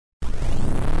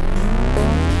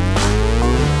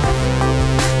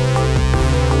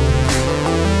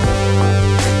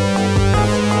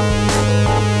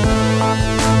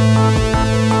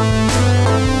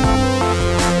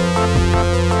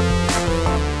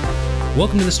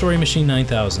Welcome to the Story Machine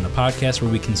 9000, a podcast where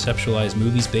we conceptualize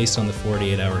movies based on the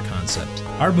 48-hour concept.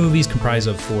 Our movies comprise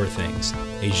of four things: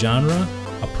 a genre,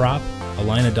 a prop, a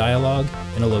line of dialogue,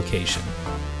 and a location.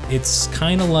 It's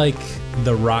kind of like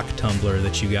the rock tumbler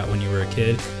that you got when you were a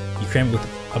kid. You cram it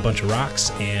with a bunch of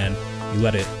rocks and you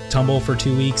let it tumble for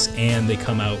 2 weeks and they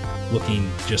come out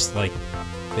looking just like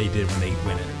they did when they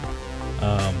went in.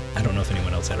 I don't know if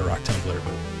anyone else had a rock tumbler,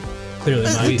 but clearly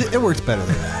it worked better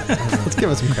than that. Let's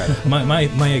give it some credit.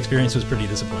 My experience was pretty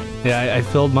disappointing. Yeah, I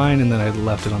filled mine and then I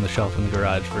left it on the shelf in the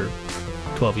garage for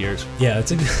 12 years. Yeah,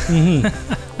 it's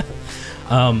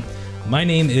my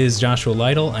name is Joshua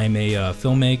Lytle. I'm a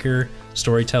filmmaker,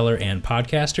 storyteller, and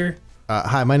podcaster.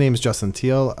 Hi, my name is Justin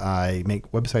Teal. I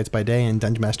make websites by day and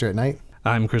Dungeon Master at night.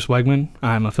 I'm Chris Wegman.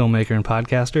 I'm a filmmaker and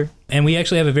podcaster. And we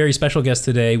actually have a very special guest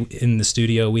today in the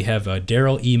studio. We have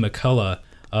Daryl E. McCullough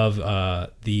of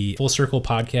the Full Circle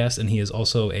podcast, and he is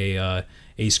also a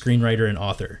screenwriter and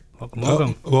author.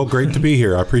 Welcome. Well, great to be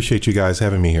here. I appreciate you guys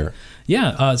having me here.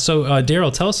 Yeah. So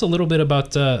Daryl, tell us a little bit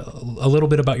about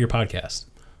your podcast.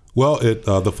 Well,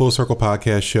 the Full Circle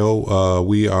podcast show,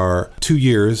 we are 2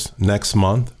 years next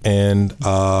month, and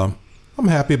I'm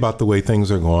happy about the way things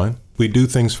are going. We do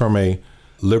things from a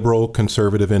liberal,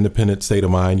 conservative, independent state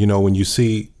of mind. You know, when you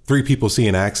see three people see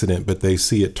an accident, but they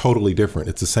see it totally different,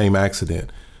 it's the same accident.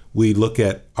 We look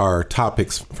at our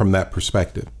topics from that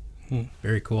perspective.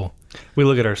 Very cool. We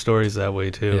look at our stories that way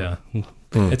too. Yeah.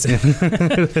 It's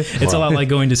a lot like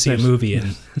going to see a movie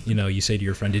and you say to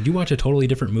your friend, "Did you watch a totally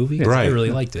different movie?" Right. I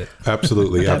really liked it.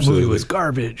 Absolutely. That absolutely. movie was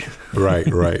garbage.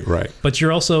 Right. But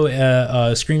you're also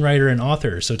a screenwriter and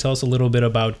author, so tell us a little bit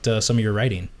about some of your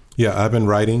writing. Yeah, I've been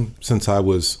writing since I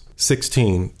was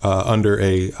 16 under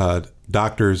a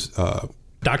doctor's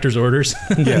orders.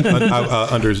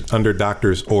 Under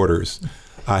doctor's orders.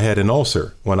 I had an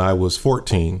ulcer when I was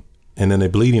 14 and then a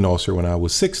bleeding ulcer when I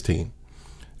was 16.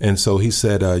 And so he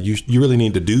said, you really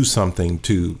need to do something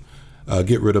to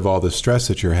get rid of all the stress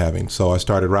that you're having. So I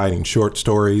started writing short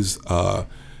stories, and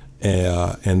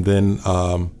then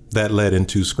that led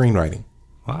into screenwriting.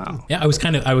 Wow. Yeah, I was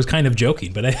kind of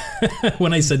joking, but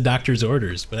when I said doctor's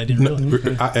orders, but I didn't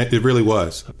really. It really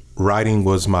was. Writing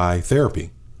was my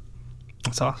therapy.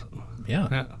 That's awesome.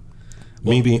 Yeah.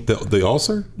 Me being the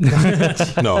ulcer?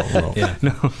 No. Yeah.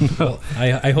 No. Well,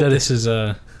 I hope this is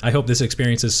I hope this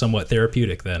experience is somewhat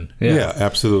therapeutic then. Yeah,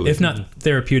 absolutely. If not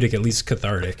therapeutic, at least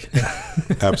cathartic.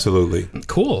 Absolutely.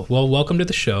 Cool. Well, welcome to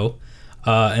the show.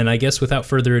 And I guess without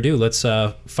further ado, let's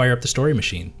fire up the story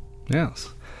machine. Yes.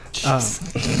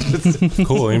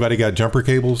 Cool. Anybody got jumper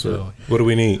cables? Or what do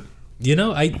we need?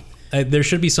 There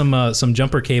should be some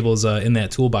jumper cables in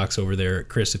that toolbox over there,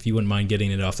 Chris, if you wouldn't mind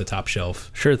getting it off the top shelf.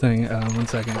 Sure thing. 1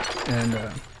 second. And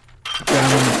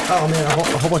oh man,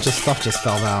 a whole bunch of stuff just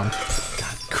fell down.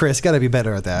 God, Chris, gotta be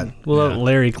better at that. We'll let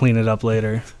Larry clean it up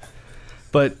later.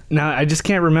 But now I just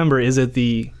can't remember. Is it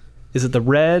the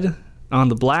red on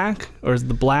the black, or is it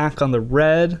the black on the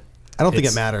red? I don't think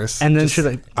it matters. And then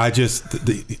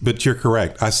but you're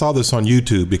correct. I saw this on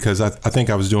YouTube because I think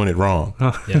I was doing it wrong.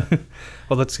 Oh. Yeah.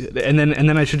 Well, that's good. And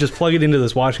then I should just plug it into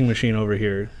this washing machine over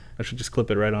here. I should just clip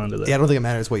it right onto that. Yeah, I don't think it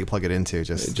matters what you plug it into.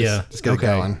 Just get it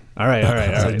going. All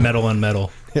right. Metal on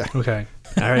metal. Yeah. Okay.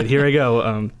 All right, here I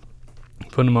go.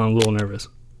 Putting them on a little nervous.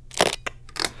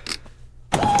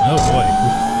 Oh boy.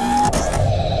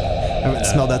 I haven't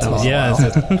smelled that smell. Yeah.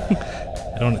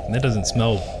 That doesn't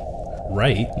smell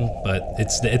right, but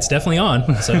it's definitely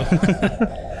on. So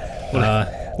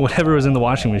whatever was in the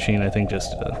washing machine, I think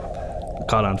just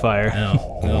caught on fire. No.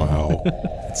 Wow.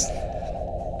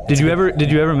 Did you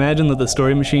ever imagine that the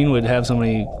story machine would have so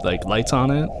many like lights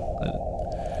on it?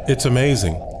 It's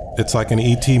amazing. It's like an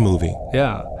ET movie.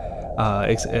 Yeah.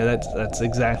 That's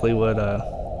exactly what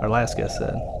our last guest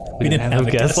said. We didn't have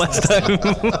a guest last time.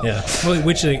 Yeah. Well,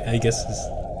 which I guess is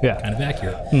kind of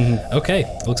accurate. Mm-hmm. Okay.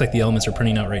 Looks like the elements are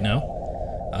printing out right now.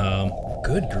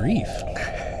 Good grief.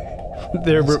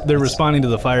 They're responding to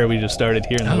the fire we just started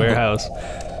here in the warehouse.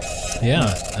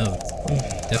 Yeah.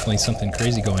 Definitely something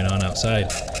crazy going on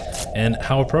outside. And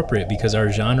how appropriate, because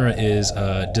our genre is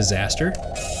disaster.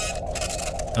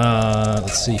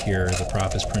 Let's see here. The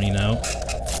prop is printing out.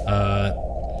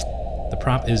 The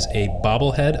prop is a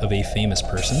bobblehead of a famous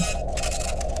person.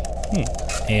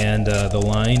 And the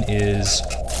line is,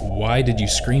 "Why did you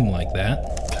scream like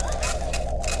that?"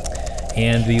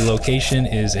 And the location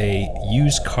is a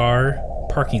used car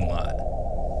parking lot.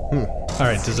 All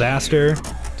right, disaster.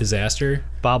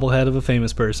 Bobblehead of a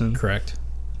famous person. Correct.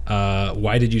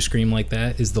 Why did you scream like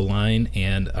that is the line,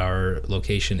 and our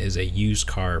location is a used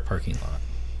car parking lot.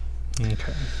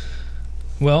 Okay.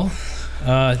 Well,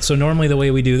 so normally the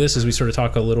way we do this is we sort of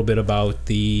talk a little bit about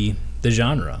the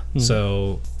genre. Mm-hmm.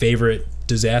 So favorite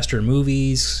disaster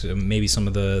movies, maybe some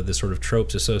of the sort of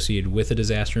tropes associated with a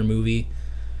disaster movie.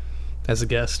 As a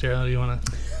guest, Daryl, do you want to?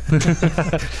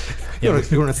 You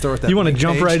want to start with that? You want to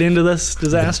jump right into this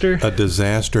disaster? A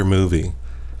disaster movie,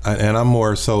 and I'm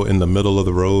more so in the middle of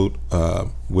the road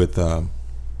with. I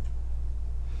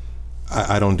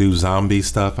don't do zombie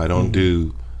stuff. I don't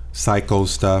do psycho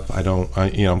stuff.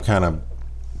 I'm kind of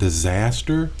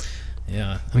disaster.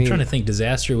 Yeah, I'm trying to think.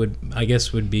 Disaster would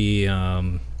be.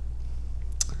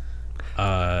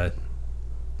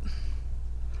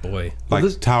 Boy,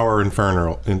 like Tower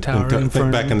Inferno. Think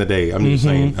back in the day. I'm just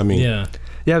saying. Yeah,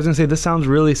 I was gonna say this sounds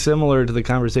really similar to the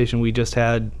conversation we just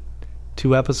had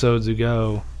 2 episodes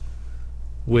ago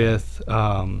with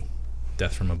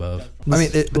Death from Above.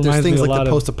 There's things like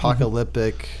the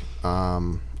post-apocalyptic.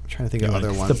 I'm trying to think of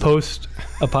other ones. The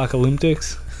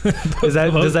post-apocalyptics. Does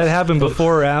that happen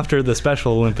before or after the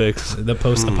Special Olympics? The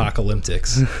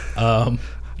post-apocalyptics. I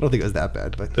don't think it was that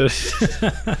bad, but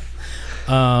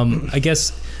I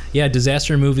guess. Yeah,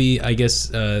 disaster movie, I guess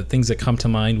things that come to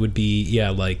mind would be,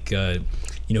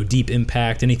 Deep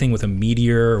Impact, anything with a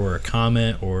meteor or a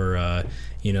comet or, I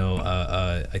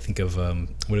think of,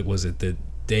 what was it, The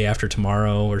Day After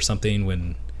Tomorrow or something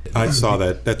when... I saw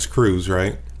that. That's Cruise,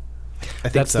 right? I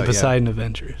think that's the Poseidon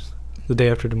Adventures. The Day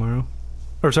After Tomorrow?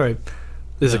 Or, sorry,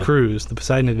 is a cruise. The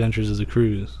Poseidon Adventures is a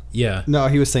cruise. Yeah. No,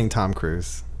 he was saying Tom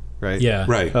Cruise, right? Yeah.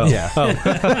 Right. Oh.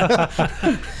 Yeah.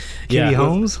 Katie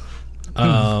Holmes?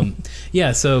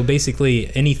 So basically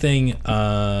anything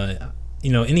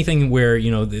anything where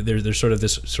there's sort of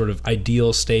this sort of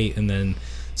ideal state and then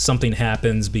something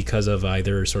happens because of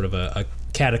either sort of a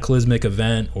cataclysmic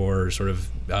event or sort of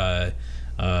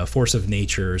force of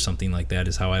nature or something like that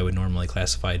is how I would normally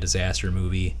classify a disaster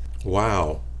movie.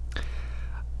 Wow.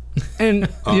 And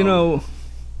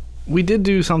we did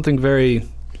do something very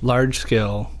large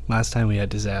scale last time we had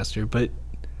disaster, but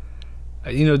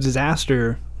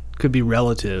disaster could be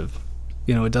relative.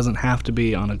 It doesn't have to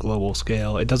be on a global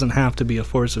scale. It doesn't have to be a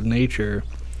force of nature.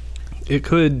 It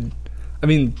could.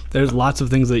 There's lots of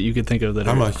things that you could think of that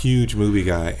I'm a huge movie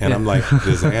guy, and I'm like,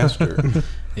 disaster.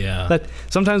 Yeah. But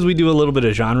sometimes we do a little bit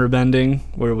of genre bending,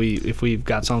 where if we've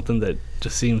got something that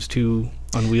just seems too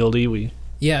unwieldy, we.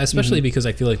 Yeah, especially because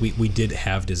I feel like we did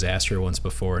have disaster once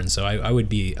before, and so I would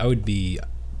be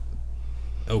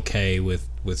okay with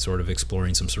sort of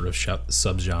exploring some sort of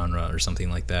subgenre or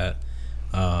something like that.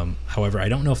 However, I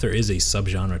don't know if there is a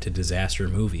subgenre to disaster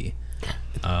movie.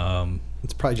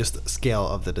 It's probably just the scale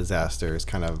of the disaster is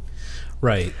kind of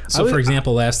right. So, for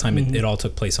example, last time it all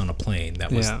took place on a plane.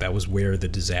 That was where the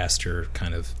disaster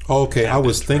kind of. Okay, happened, I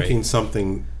was thinking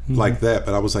something like that,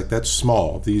 but I was like, that's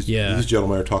small. These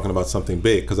gentlemen are talking about something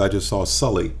big because I just saw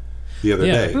Sully the other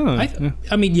day.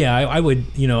 I would.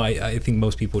 I think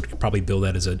most people would probably bill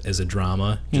that as a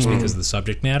drama just because of the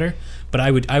subject matter. But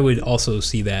I would also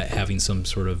see that having some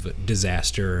sort of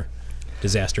disaster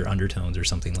undertones or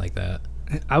something like that.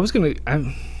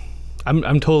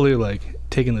 I'm totally like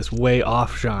taking this way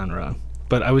off genre,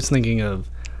 but I was thinking of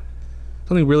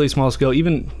something really small scale.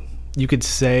 Even you could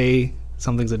say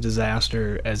something's a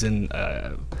disaster as in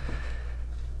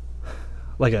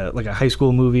like a high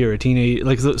school movie or a teenage,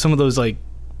 like some of those like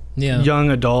young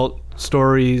adult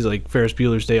stories like Ferris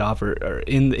Bueller's Day Off or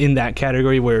in that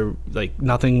category where like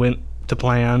nothing went to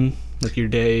plan, like your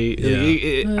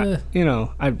day.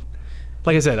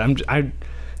 Like I said, I'm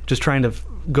just trying to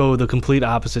go the complete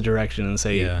opposite direction and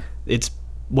say it's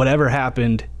whatever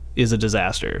happened is a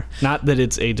disaster. Not that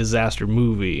it's a disaster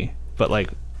movie, but like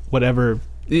whatever.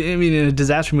 In a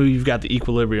disaster movie, you've got the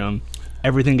equilibrium.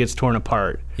 Everything gets torn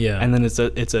apart. Yeah. And then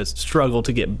it's a struggle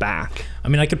to get back.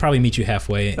 I could probably meet you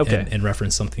halfway and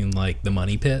reference something like The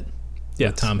Money Pit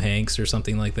with Tom Hanks or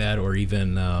something like that, or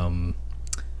even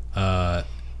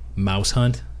Mouse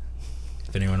Hunt,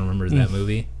 if anyone remembers that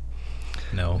movie.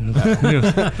 No. You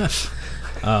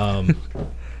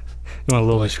want a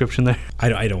little description there?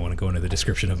 I don't want to go into the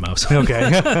description of Mouse Hunt.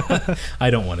 Okay. I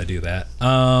don't want to do that.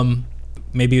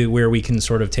 Maybe where we can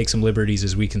sort of take some liberties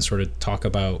is we can sort of talk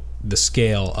about the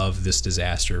scale of this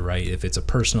disaster, right? If it's a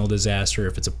personal disaster,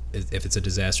 if it's a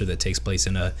disaster that takes place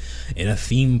in a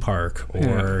theme park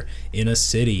or in a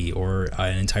city or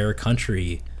an entire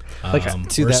country, or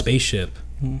a spaceship.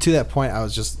 To that point, I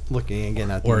was just looking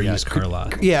again at the a used car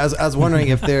lot. Yeah, I was wondering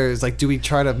if there's like, do we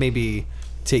try to maybe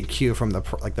take cue from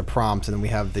the prompt, and then we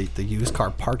have the used car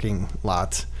parking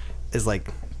lot is like,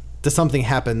 does something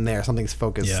happen there? Something's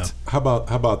focused. Yeah. How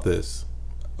about this?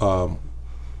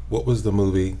 What was the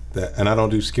movie that? And I don't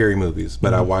do scary movies,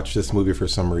 but I watched this movie for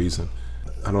some reason.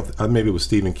 maybe it was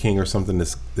Stephen King or something.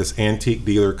 This antique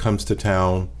dealer comes to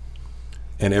town,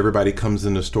 and everybody comes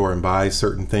in the store and buys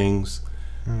certain things,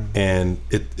 and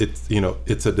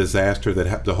it's a disaster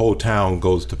that the whole town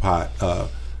goes to pot.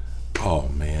 Oh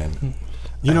man,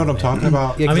 you know what I'm talking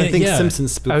about? Yeah, I think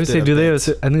Simpsons spoofed I would say, it. do they? I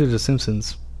think it was the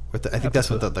Simpsons. I think that's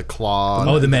what the claw.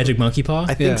 Oh, the magic monkey paw.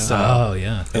 I think so. Oh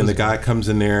yeah. And the guy comes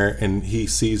in there and he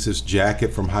sees his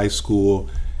jacket from high school,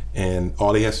 and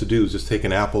all he has to do is just take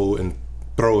an apple and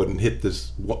throw it and hit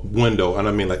this window. And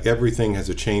I mean, like, everything has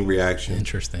a chain reaction.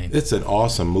 Interesting. It's an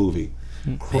awesome movie.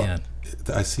 Man.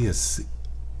 I see a.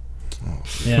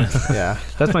 Yeah. Yeah.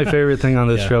 That's my favorite thing on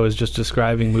this show is just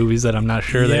describing movies that I'm not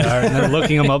sure they are, and then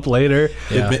looking them up later.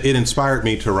 Yeah. It inspired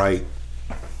me to write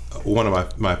one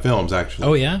of my films, actually.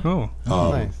 Oh yeah. Oh,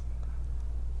 Nice.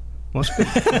 well,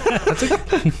 that's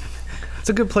good. That's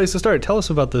a good place to start. Tell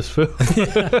us about this film.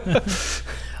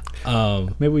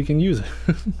 Maybe we can use it.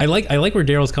 I like where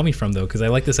Daryl's coming from though, because I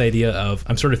like this idea of,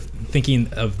 I'm sort of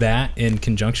thinking of that in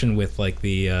conjunction with like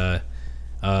the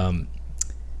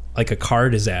like a car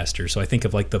disaster. So I think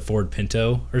of like the Ford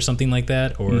Pinto or something like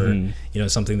that, or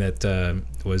something that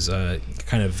was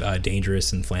kind of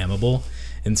dangerous and flammable.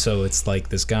 And so it's like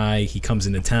this guy, he comes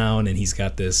into town and he's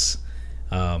got this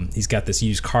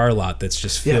used car lot that's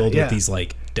just filled with these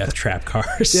like death trap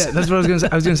cars. Yeah, that's what I was gonna say.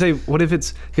 I was gonna say, what if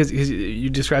it's because you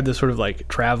described this sort of like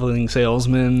traveling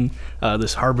salesman,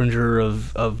 this harbinger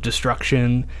of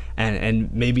destruction,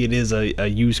 and maybe it is a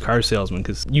used car salesman,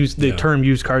 because the term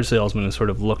used car salesman is sort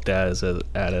of looked at as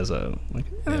a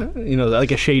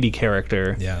like a shady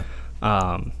character. Yeah.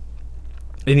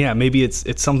 And yeah, maybe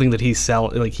it's something that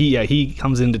he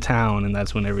comes into town, and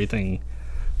that's when everything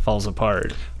falls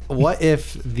apart. What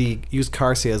if the used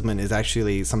car salesman is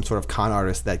actually some sort of con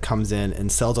artist that comes in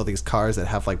and sells all these cars that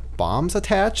have like bombs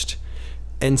attached?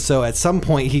 And so at some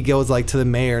point he goes like to the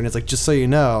mayor and it's like, just so you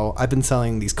know, I've been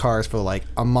selling these cars for like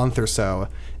a month or so,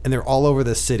 and they're all over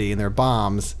the city and they're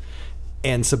bombs.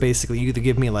 And so basically you either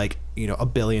give me like,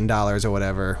 $1 billion or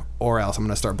whatever, or else I'm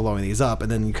going to start blowing these up.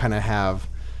 And then you kind of have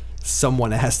someone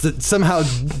that has to somehow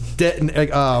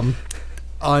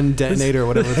undetonate or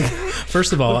whatever.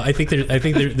 First of all, I think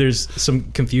there's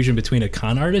some confusion between a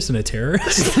con artist and a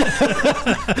terrorist.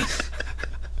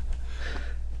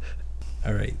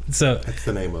 All right, so that's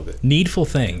the name of it. Needful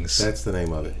Things. That's the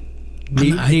name of it.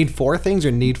 Need for things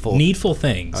or needful? Needful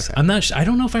Things. Okay. I'm not. I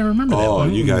don't know if I remember that. Oh,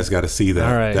 you guys got to see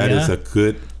that. All right, that is a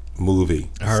good movie.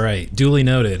 All right, duly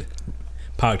noted.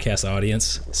 Podcast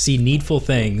audience, see Needful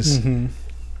Things.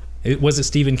 Was it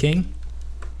Stephen King?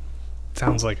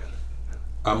 Sounds like.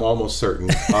 I'm almost certain.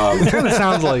 It kind of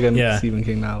sounds like a Stephen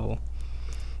King novel.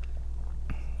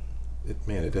 It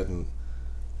doesn't.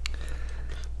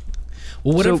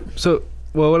 Well, whatever.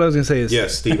 Well, what I was gonna say is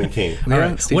yes, Stephen King. All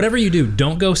right, whatever you do,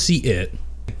 don't go see it.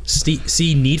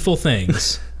 See Needful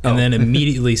Things, and then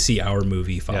immediately see our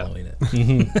movie following it.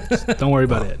 Mm-hmm. Don't worry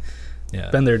about it. Yeah,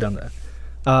 been there, done that.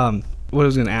 What I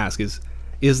was gonna ask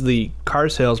is the car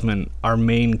salesman our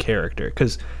main character?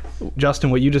 Because Justin,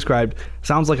 what you described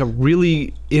sounds like a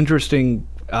really interesting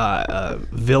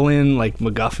villain, like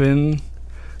MacGuffin,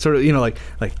 sort of, like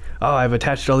oh, I've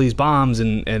attached all these bombs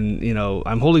and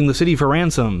I'm holding the city for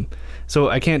ransom. So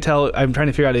I can't tell. I'm trying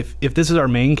to figure out if this is our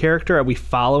main character. Are we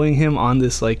following him on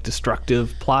this like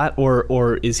destructive plot,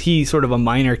 or is he sort of a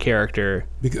minor character?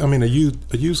 I mean, a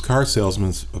used car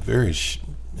salesman's a very,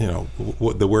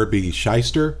 what the word be,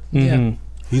 shyster. Yeah,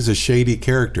 he's a shady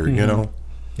character, Yeah.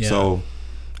 So.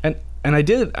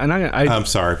 I'm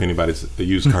sorry if anybody's a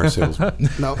used car salesman.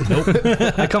 Nope.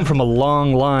 I come from a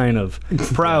long line of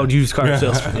proud used car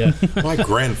salesmen. Yeah. My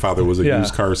grandfather was a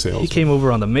used car salesman. He came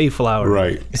over on the Mayflower.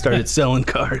 Right. He started selling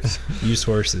cars. Used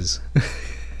horses.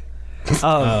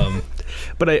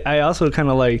 But I also kind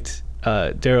of liked,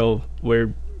 Daryl,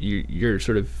 where your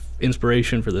sort of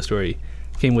inspiration for the story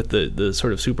came with the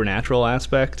sort of supernatural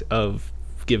aspect of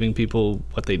giving people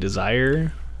what they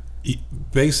desire.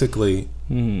 Basically,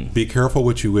 be careful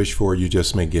what you wish for, you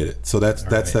just may get it. So that's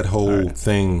that whole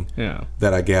thing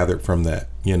that I gathered from that,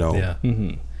 Yeah.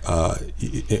 And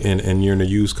you're in a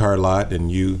used car lot,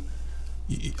 and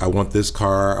I want this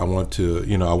car, I want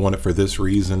it for this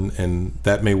reason, and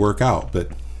that may work out, but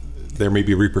there may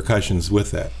be repercussions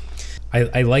with that.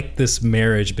 I like this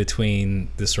marriage between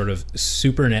this sort of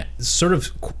pseudo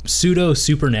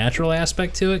supernatural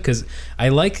aspect to it, because I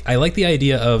like the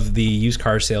idea of the used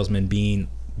car salesman being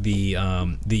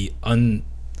I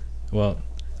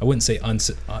wouldn't say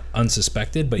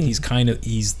unsuspected, but he's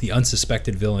the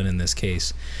unsuspected villain in this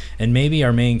case, and maybe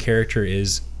our main character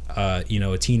is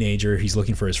a teenager. He's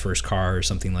looking for his first car or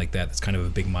something like that. That's kind of a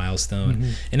big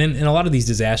milestone. And in a lot of these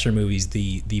disaster movies,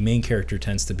 the main character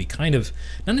tends to be kind of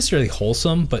not necessarily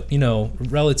wholesome, but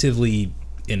relatively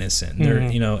innocent. They're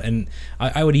and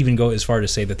I would even go as far to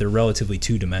say that they're relatively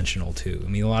two-dimensional too. I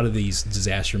mean, a lot of these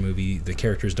disaster movies, the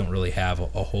characters don't really have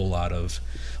a whole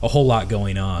lot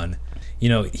going on.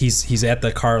 He's at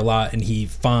the car lot and he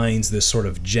finds this sort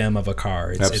of gem of a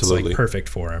car. It's like perfect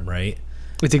for him, right?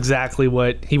 It's exactly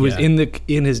what he was in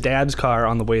his dad's car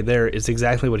on the way there. It's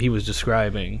exactly what he was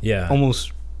describing. Yeah,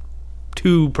 almost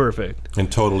too perfect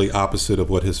and totally opposite of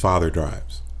what his father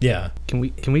drives. Yeah. Can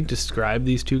we describe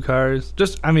these two cars?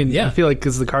 I feel like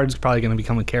because the car is probably going to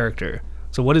become a character.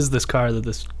 So what is this car that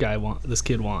this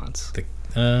kid wants?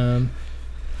 I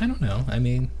don't know. I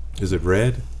mean, is it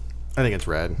red? I think it's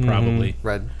red. Probably.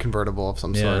 Red convertible of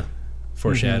some sort.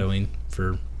 Foreshadowing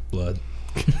for blood.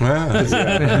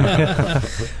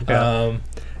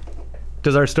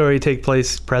 Does our story take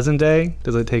place present day?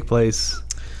 Does it take place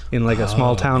in like a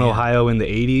small town, Ohio in the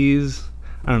 80s?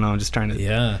 I don't know. I'm just trying to...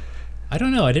 Yeah. I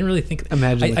don't know. I didn't really think...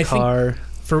 Imagine the car.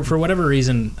 For whatever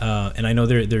reason, and I know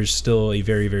there's still a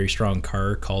very, very strong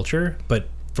car culture, but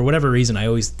for whatever reason, I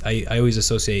always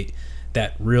associate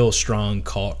that real strong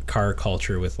car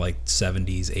culture with like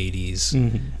 70s, 80s,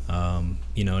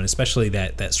 and especially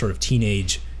that sort of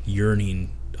teenage yearning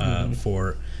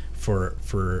for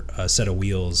a set of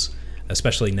wheels,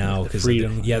 especially now because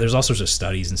there's all sorts of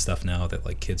studies and stuff now that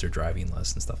like kids are driving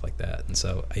less and stuff like that, and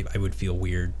so I would feel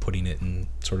weird putting it in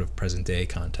sort of present day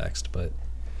context. But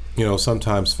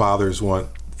sometimes fathers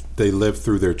they live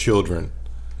through their children.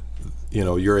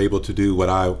 You're able to do what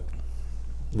I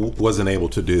wasn't able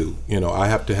to do. I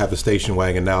have to have a station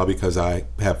wagon now because I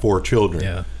have 4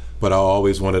 children, but I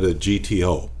always wanted a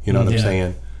GTO. You know what I'm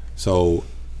saying? So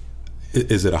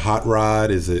is it a hot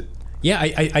rod? Is it... Yeah,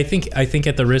 I think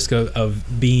at the risk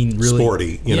of being really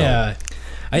sporty, know.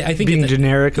 I think being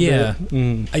generic a bit.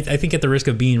 I think at the risk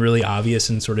of being really obvious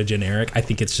and sort of generic, I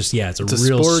think it's just it's a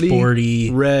real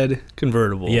sporty red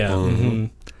convertible. Yeah.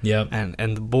 Yep.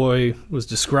 And the boy was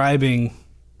describing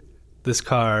this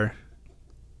car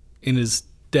in his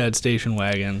dad's station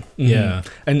wagon. Yeah.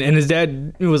 And his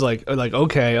dad was like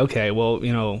okay, well,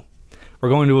 we're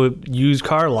going to a used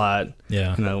car lot.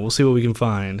 Yeah. We'll see what we can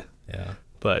find. Yeah.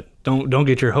 But don't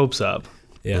get your hopes up.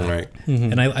 Yeah. Right.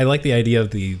 And I like the idea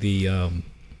of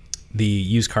the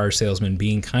used car salesman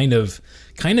being kind of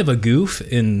a goof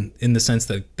in the sense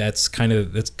that that's kind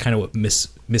of what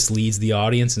misleads the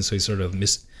audience, and so he's sort of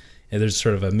there's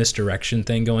sort of a misdirection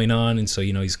thing going on, and so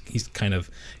he's kind of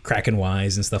cracking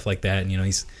wise and stuff like that, and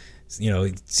he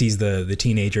sees the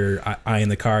teenager eyeing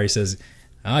the car. He says,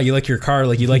 you like your car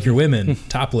like you like your women,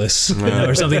 topless,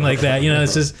 or something like that.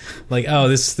 It's just like,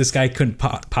 this guy couldn't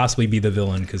possibly be the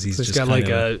villain because he's just got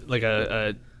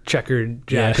a checkered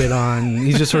jacket on.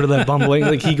 He's just sort of that bumbling.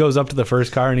 Like he goes up to the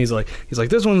first car and he's like,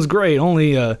 this one's great.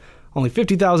 Only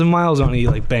 50,000 miles on it. He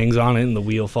like bangs on it and the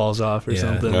wheel falls off or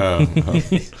something.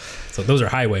 So those are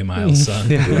highway miles, son.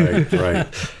 Right.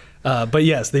 But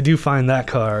yes, they do find that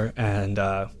car, and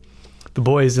the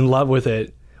boy's in love with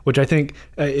it. Which I think,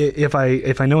 if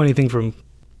I know anything from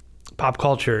pop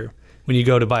culture, when you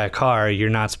go to buy a car, you're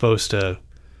not supposed to.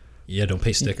 Yeah, don't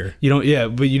pay sticker. You don't. Yeah,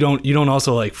 but you don't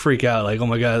also like freak out like, oh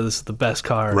my god, this is the best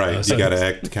car. Right. So you gotta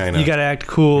act kind of. You gotta act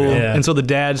cool. Yeah. And so the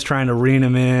dad's trying to rein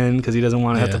him in because he doesn't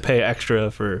want to have to pay extra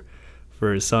for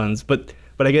his sons. But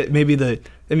I get maybe the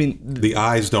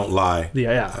eyes don't lie.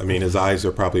 Yeah. I mean, his eyes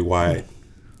are probably wide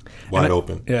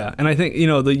open. Yeah, and I think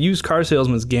the used car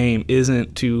salesman's game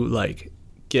isn't to like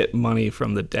get money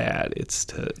from the dad. It's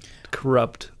to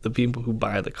corrupt the people who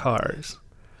buy the cars.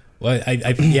 Well,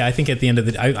 I think at the end of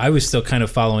the day, I was still kind of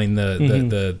following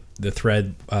the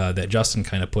thread that Justin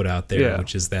kind of put out there,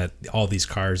 which is that all these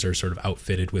cars are sort of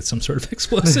outfitted with some sort of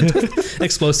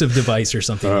explosive device or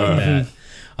something like that.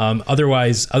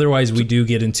 Otherwise, we do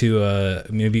get into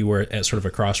maybe we're at sort of a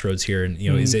crossroads here, and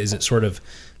is it sort of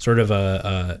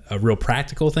a real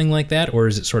practical thing like that, or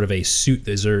is it sort of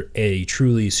is there a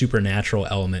truly supernatural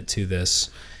element to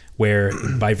this, where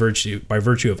by virtue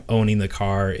of owning the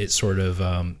car, it's sort of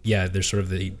there's sort of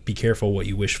the be careful what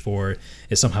you wish for.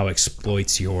 It somehow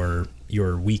exploits your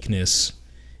weakness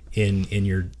in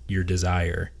your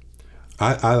desire.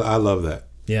 I love that.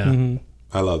 Yeah,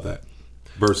 I love that.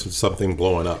 Versus something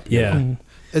blowing up. Yeah.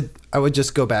 I would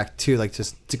just go back to like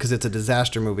just because it's a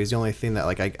disaster movie is the only thing that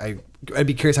like I'd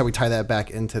be curious how we tie that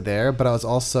back into there. But I was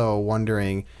also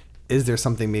wondering, is there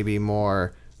something maybe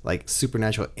more like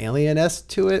supernatural alien-esque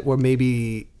to it, or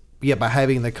maybe by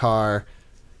having the car,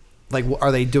 like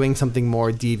are they doing something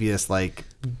more devious like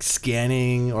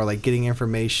scanning or like getting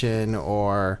information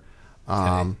or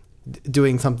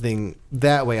doing something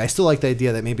that way. I still like the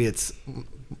idea that maybe it's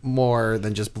more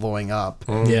than just blowing up.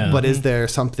 Yeah. But is there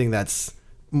something that's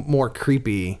more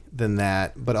creepy than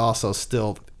that, but also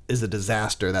still is a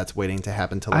disaster that's waiting to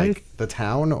happen to like the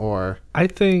town? Or I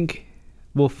think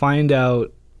we'll find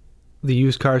out the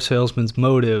used car salesman's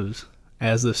motives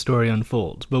as the story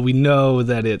unfolds, but we know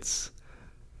that it's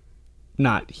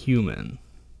not human.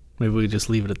 Maybe we just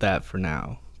leave it at that for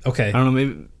now. Okay. I don't know.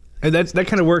 Maybe that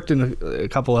kind of worked in a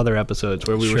couple other episodes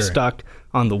where we were stuck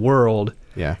on the world,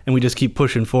 and we just keep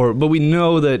pushing forward. But we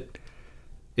know that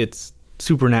it's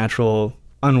supernatural,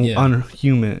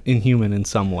 inhuman in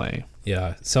some way.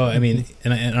 Yeah. So I mean,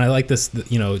 and I like this,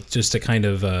 you know, just to kind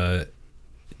of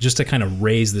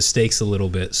raise the stakes a little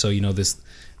bit. So you know,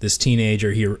 this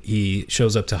teenager, he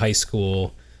shows up to high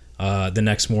school the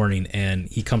next morning, and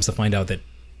he comes to find out that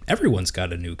everyone's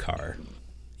got a new car.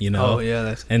 You know? Oh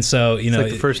yeah, and so you know,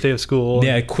 like the first day of school.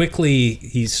 Yeah,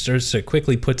 he starts to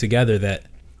quickly put together that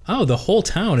the whole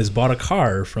town has bought a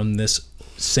car from this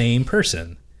same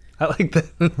person. I like that.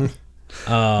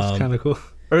 That's kind of cool.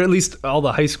 Or at least all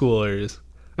the high schoolers.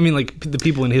 I mean, like the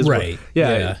people in his right. world.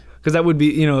 Yeah, because that would be,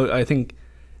 you know, I think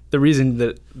the reason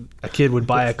that a kid would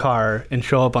buy a car and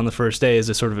show up on the first day is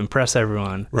to sort of impress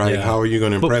everyone. Right. Yeah. How are you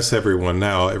going to impress everyone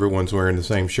now? Everyone's wearing the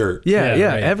same shirt. Yeah.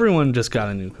 Right. Everyone just got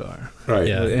a new car. Right.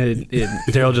 Yeah.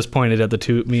 Daryl just pointed at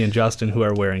me and Justin, who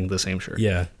are wearing the same shirt.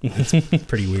 Yeah. It's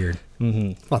pretty weird.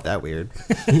 it's not that weird.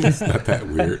 It's not that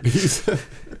weird.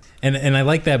 And I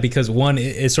like that because one,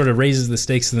 it sort of raises the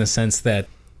stakes in the sense that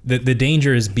the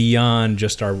danger is beyond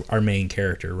just our main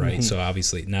character, right? Mm-hmm. So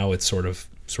obviously now it's sort of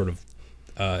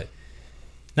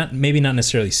not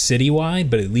necessarily citywide,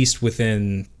 but at least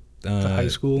within the high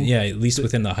school. Yeah, at least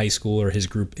within the high school or his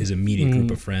immediate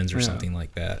group of friends or something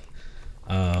like that.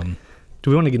 Do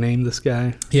we want to name this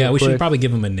guy? Yeah, we should probably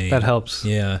give him a name. That helps.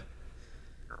 Yeah.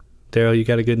 Daryl, you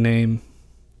got a good name?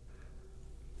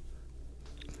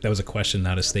 That was a question,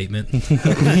 not a statement.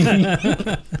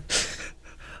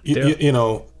 you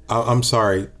know, I'm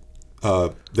sorry.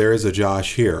 There is a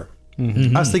Josh here.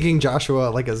 Mm-hmm. I was thinking Joshua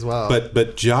like as well.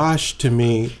 But Josh to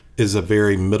me is a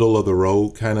very middle of the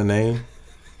road kind of name,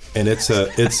 and it's a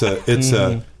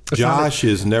Josh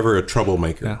is never a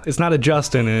troublemaker. Yeah, it's not a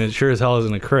Justin, and it sure as hell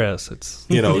isn't a Chris. It's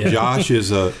Josh is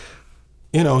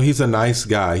he's a nice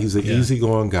guy. He's an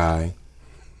easygoing guy,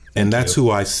 and that's who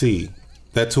I see.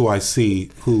 That's who I see.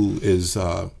 Who is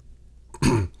a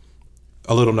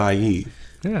little naive.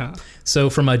 Yeah. So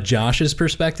from a Josh's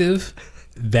perspective,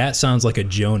 that sounds like a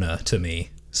Jonah to me.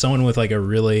 Someone with like a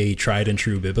really tried and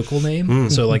true biblical name.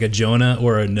 Mm. So like a Jonah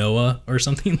or a Noah or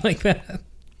something like that.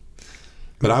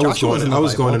 But I was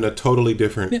going in a totally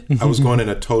different. I was going in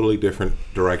a totally different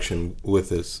direction with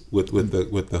this, with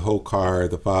the whole car.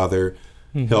 The father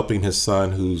helping his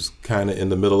son, who's kind of in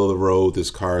the middle of the road. This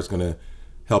car is going to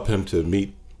help him to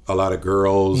meet a lot of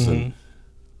girls, and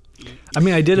I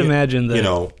mean, I did imagine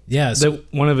that. So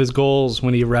one of his goals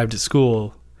when he arrived at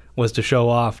school was to show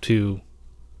off to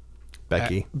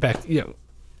Becky.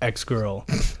 Ex-girl.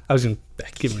 I was going to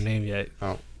give her name yet.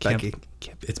 Oh, Becky.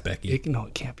 It's Becky. It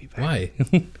can't be Becky. Why?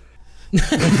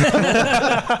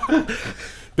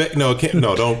 No.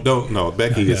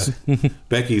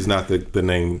 Becky's not the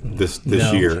name this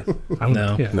year.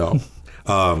 No.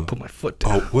 Put my foot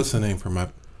down. Oh, what's the name for my?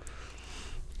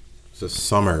 It's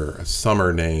a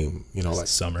summer name. You know, like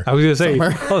Summer. I was gonna say,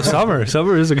 Summer.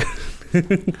 Summer is a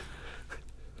good.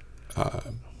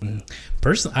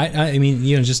 Personally, I mean,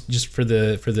 you know, just for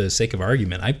the sake of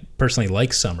argument, I personally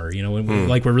like Summer. You know, when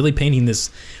we're really painting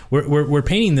this, we're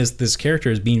painting this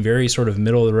character as being very sort of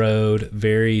middle of the road,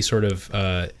 very sort of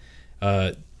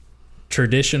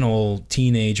traditional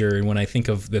teenager. And when I think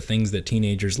of the things that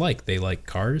teenagers like, they like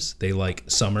cars, they like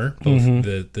summer, both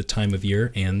the time of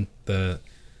year and the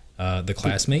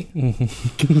classmate.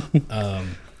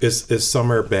 Is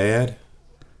Summer bad?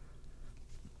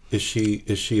 Is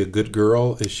she a good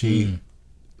girl? Is she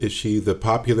the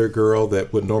popular girl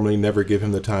that would normally never give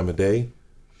him the time of day?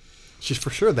 She's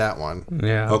for sure that one.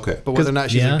 Yeah. Okay. But whether or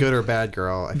not she's a good or bad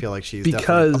girl, I feel like she's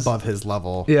definitely above his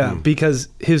level. Yeah, because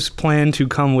his plan to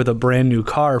come with a brand new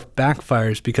car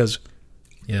backfires because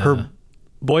her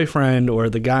boyfriend or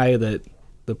the guy that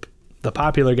the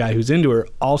popular guy who's into her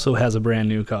also has a brand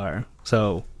new car.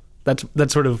 So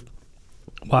that's sort of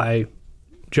why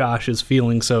Josh is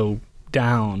feeling so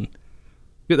down.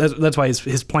 That's why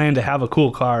his plan to have a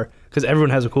cool car, because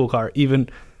everyone has a cool car, even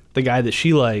the guy that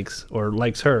she likes or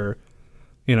likes her,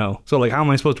 you know. So like, how am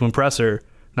I supposed to impress her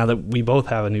now that we both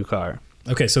have a new car?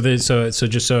 Okay, so just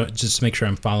to make sure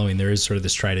I'm following, there is sort of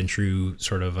this tried and true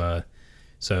sort of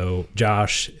So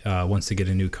Josh wants to get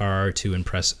a new car to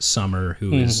impress Summer,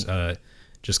 who is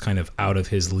just kind of out of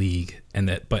his league,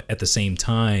 but at the same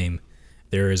time,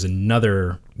 there is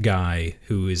another guy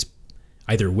who is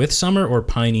either with Summer or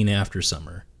pining after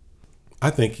Summer. I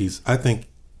think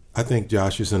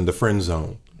Josh is in the friend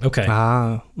zone. Okay.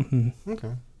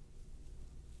 Okay.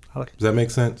 Does that make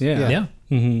sense? Yeah.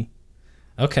 Mm-hmm.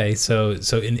 Okay, so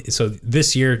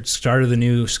this year, start of the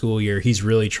new school year, he's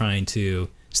really trying to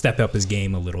step up his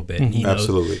game a little bit. Mm-hmm.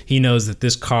 Absolutely. He knows that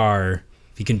this car,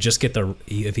 if he can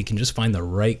just find the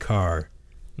right car,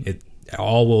 it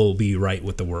all will be right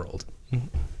with the world. Mm-hmm.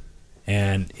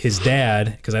 And his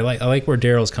dad, because I like where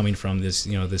Daryl's coming from.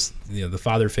 The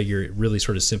father figure really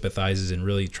sort of sympathizes and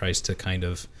really tries to kind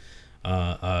of,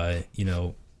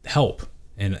 help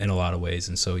in a lot of ways.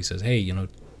 And so he says, hey,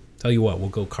 tell you what, we'll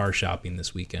go car shopping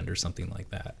this weekend or something like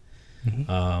that.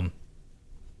 Mm-hmm.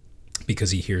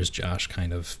 Because he hears Josh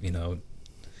kind of,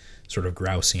 sort of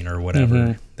grousing or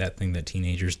whatever, that thing that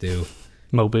teenagers do.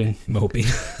 Moping.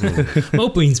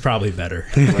 Moping's probably better.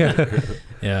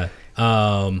 Yeah.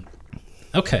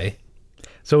 Okay.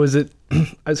 So is it?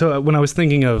 So when I was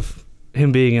thinking of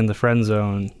him being in the friend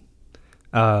zone,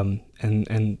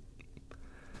 and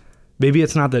maybe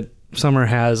it's not that Summer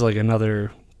has like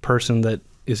another person that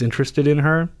is interested in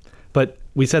her, but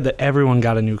we said that everyone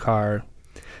got a new car,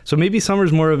 so maybe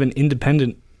Summer's more of an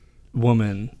independent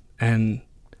woman. And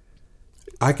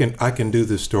I can do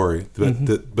this story, but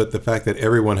the fact that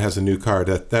everyone has a new car,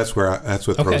 that's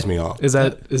what throws me off.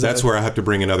 That's where I have to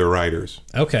bring in other writers.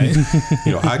 Okay.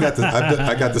 I got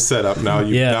the setup now.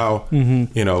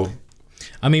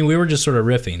 I mean, we were just sort of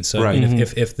riffing. So right. I mean,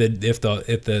 if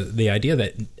the idea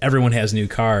that everyone has new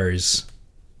cars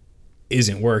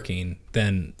isn't working,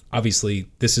 then obviously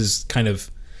this is kind of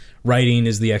writing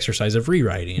is the exercise of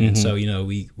rewriting, and so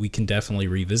we can definitely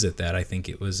revisit that. I think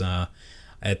it was.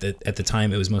 At the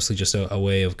time, it was mostly just a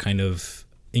way of kind of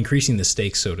increasing the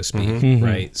stakes, so to speak,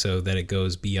 right? So that it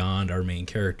goes beyond our main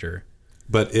character.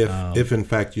 But if in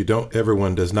fact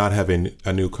everyone does not have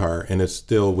a new car, and it's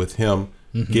still with him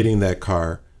getting that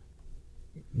car,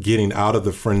 getting out of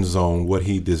the friend zone, what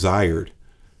he desired,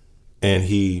 and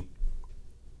he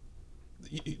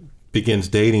begins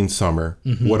dating Summer,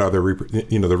 what are the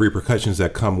repercussions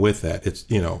that come with that? It's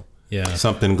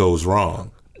something goes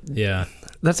wrong. Yeah.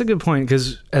 That's a good point,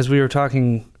 because as we were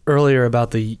talking earlier about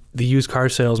the used car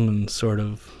salesman sort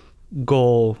of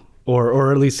goal,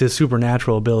 or at least his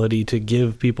supernatural ability to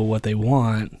give people what they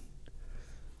want,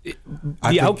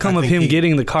 the outcome of him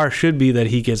getting the car should be that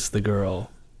he gets the girl.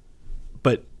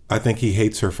 But I think he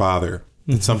hates her father.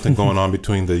 It's something going on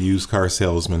between the used car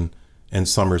salesman and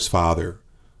Summer's father,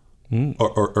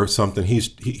 or something.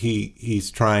 He's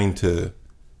trying to.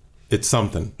 It's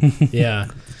something. Yeah.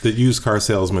 The used car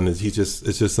salesman it's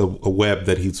just a web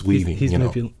that he's weaving. He's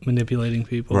manipulating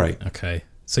people. Right. Okay.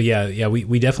 So yeah,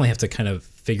 we definitely have to kind of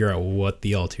figure out what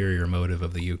the ulterior motive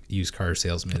of the used car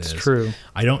salesman is. That's true.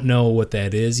 I don't know what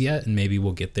that is yet, and maybe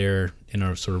we'll get there in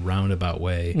a sort of roundabout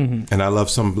way. Mm-hmm. And I love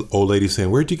some old lady saying,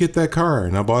 "Where'd you get that car?"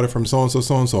 And I bought it from so and so,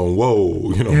 so and so.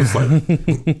 Whoa, it's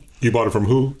like, you bought it from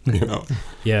who?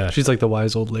 Yeah. She's like the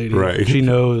wise old lady. Right. She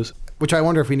knows. Which I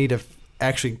wonder if we need to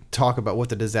actually talk about what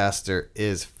the disaster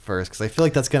is first, because I feel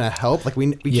like that's going to help. Like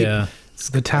we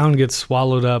the town gets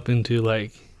swallowed up into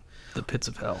like the pits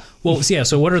of hell. Well, yeah.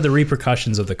 So what are the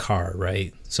repercussions of the car,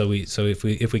 right? So if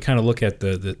we kind of look at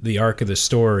the arc of the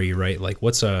story, right? Like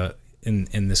what's and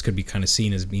this could be kind of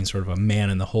seen as being sort of a man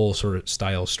in the hole sort of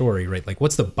style story, right? Like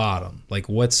what's the bottom? Like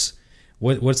what's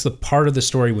the part of the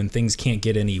story when things can't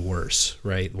get any worse,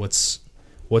 right? What's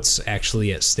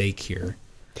actually at stake here?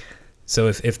 So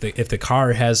if the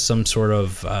car has some sort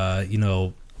of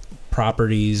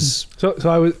properties.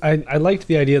 So I liked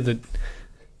the idea that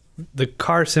the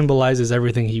car symbolizes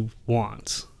everything he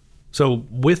wants. So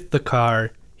with the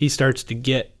car, he starts to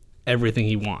get everything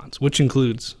he wants, which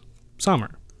includes Summer.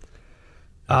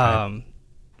 Okay.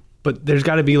 But there's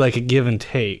got to be like a give and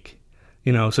take,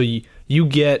 So you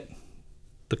get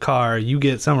the car, you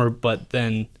get Summer, but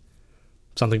then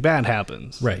something bad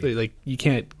happens, right? Like you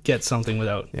can't get something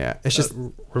without it's just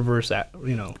reverse that,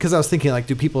 because I was thinking like,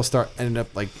 do people end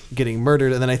up like getting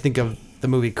murdered? And then I think of the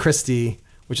movie Christie,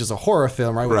 which is a horror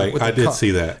film, right? Right. I did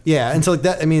see that. Yeah, and so like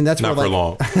that, I mean, that's not where, for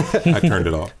long. I turned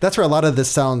it off. That's where a lot of this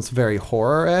sounds very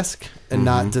horror-esque and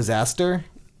not disaster,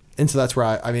 and so that's where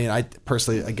I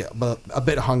personally I get a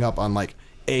bit hung up on like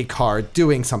a car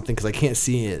doing something, because I can't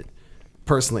see it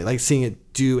personally, like seeing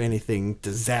it do anything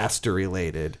disaster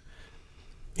related.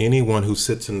 Anyone who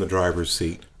sits in the driver's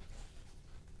seat,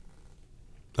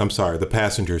 the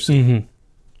passenger seat,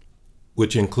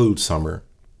 which includes Summer,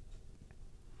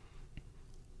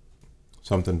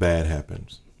 something bad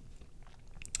happens.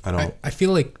 I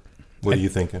feel like. What are you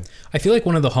thinking? I feel like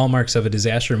one of the hallmarks of a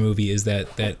disaster movie is that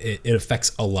it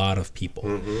affects a lot of people.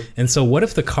 Mm-hmm. And so what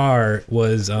if the car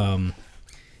was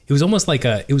it was almost like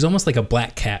a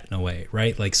black cat in a way,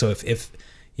 right? Like, so if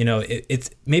you know, it's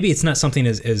maybe it's not something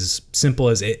as simple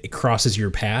as it crosses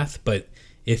your path, but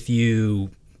if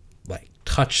you like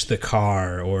touch the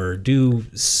car or do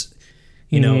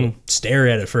know, stare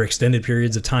at it for extended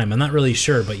periods of time, I'm not really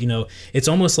sure, but it's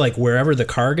almost like wherever the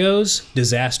car goes,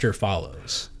 disaster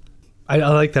follows. I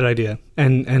like that idea,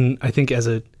 and I think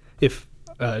if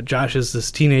Josh is this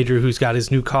teenager who's got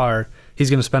his new car, he's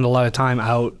going to spend a lot of time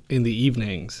out in the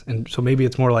evenings, and so maybe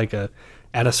it's more like at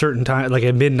a certain time, like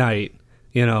at midnight,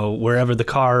 wherever the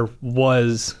car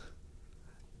was,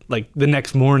 like the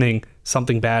next morning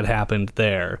something bad happened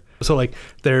there. So like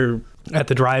they're at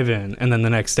the drive-in, and then the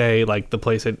next day, like the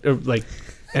place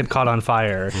had caught on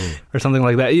fire or something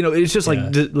like that. It's just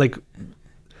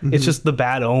it's just the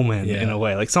bad omen in a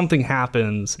way. Like something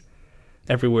happens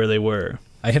everywhere they were.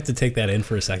 I have to take that in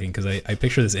for a second because I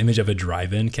picture this image of a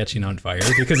drive-in catching on fire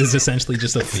because it's essentially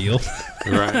just a field.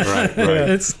 Right.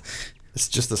 It's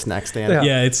just a snack stand.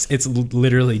 Yeah, it's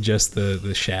literally just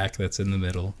the shack that's in the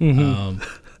middle. Mm-hmm.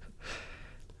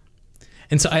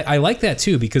 And so I like that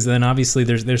too, because then obviously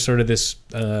there's sort of this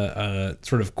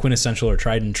sort of quintessential or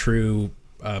tried and true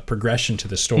progression to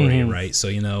the story, right? So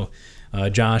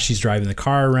Josh, he's driving the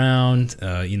car around.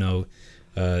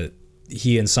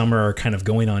 He and Summer are kind of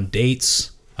going on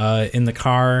dates in the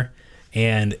car,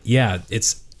 and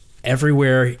it's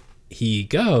everywhere he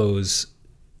goes.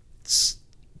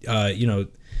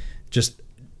 Just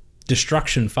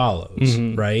destruction follows,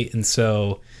 right? And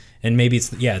so. And maybe it's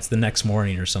the next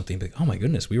morning or something. But oh my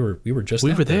goodness, we were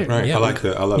there. Right. Yeah, I like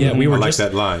that. I love that. I like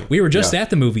that line. We were just at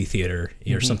the movie theater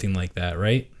or something like that,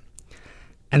 right?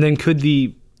 And then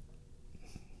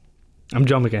I'm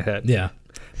jumping ahead. Yeah.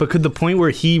 But could the point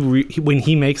where when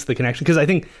he makes the connection, because I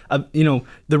think the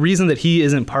reason that he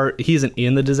isn't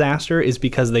in the disaster is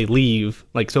because they leave,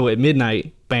 like, so at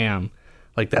midnight, bam,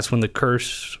 like that's when the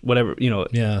curse, whatever,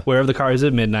 wherever the car is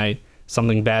at midnight,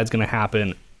 something bad's gonna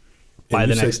happen. By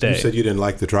the next day. You said you didn't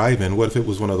like the drive-in. What if it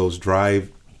was one of those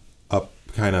drive-up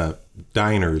kind of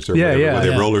diners or whatever, where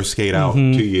they roller skate out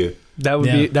to you? That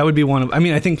would be one of. I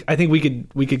mean, I think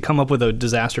we could come up with a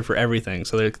disaster for everything.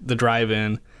 So the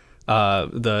drive-in,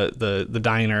 the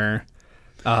diner,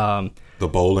 the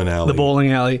bowling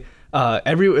alley,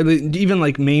 even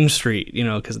like Main Street.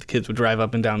 Because the kids would drive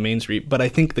up and down Main Street. But I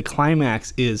think the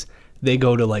climax is they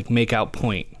go to like Makeout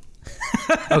Point.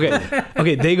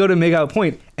 Okay, they go to Makeout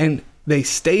Point and they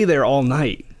stay there all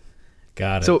night.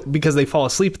 Got it. So because they fall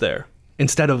asleep there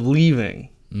instead of leaving.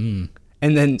 And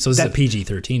then so this is a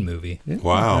PG-13 movie. Yeah.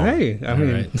 Wow. Hey, I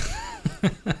mean,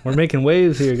 we're making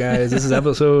waves here, guys. This is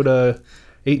episode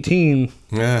 18.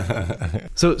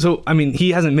 So I mean,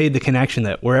 he hasn't made the connection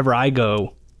that wherever I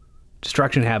go,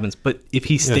 destruction happens. But if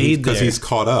he stayed there, because he's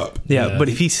caught up. Yeah, but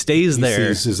if he stays there,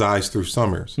 he sees his eyes through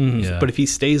Summers. But if he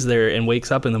stays there and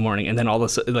wakes up in the morning, and then all of a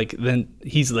sudden, then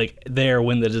he's like there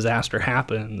when the disaster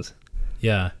happens.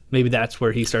 Yeah, maybe that's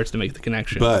where he starts to make the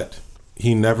connection. But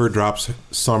he never drops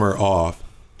Summer off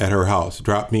at her house.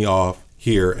 Drop me off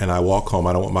here, and I walk home.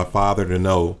 I don't want my father to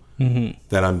know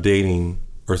that I'm dating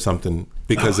or something,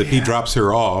 because if he drops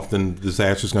her off, then the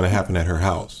disaster's going to happen at her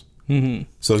house.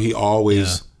 So he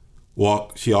always.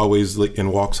 She always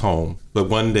walks home, but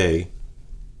one day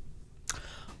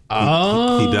he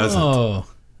doesn't.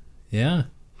 Yeah.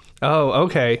 Oh,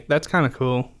 okay, that's kind of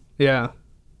cool. Yeah,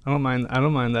 I don't mind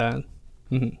that.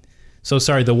 So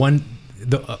sorry, okay.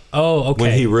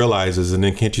 When he realizes, and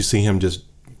then can't you see him just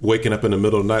waking up in the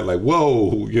middle of the night like,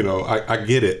 whoa, I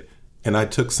get it, and I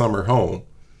took Summer home.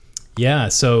 Yeah.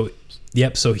 So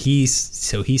he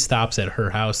stops at her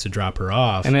house to drop her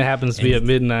off, and it happens to be at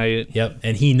midnight. Yep,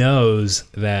 and he knows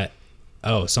that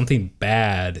something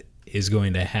bad is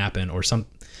going to happen, or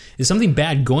is something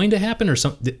bad going to happen, or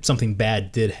something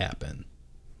bad did happen.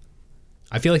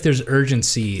 I feel like there's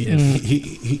urgency.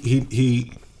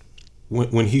 He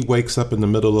when he wakes up in the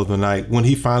middle of the night, when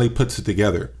he finally puts it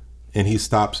together, and he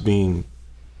stops being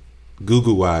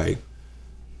goo-goo-eyed.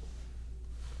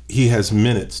 He has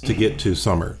minutes to get to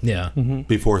Summer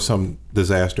before some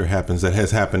disaster happens that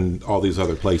has happened all these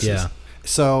other places. Yeah.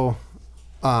 So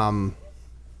one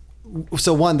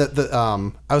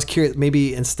that I was curious,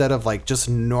 maybe instead of like just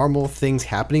normal things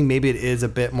happening, maybe it is a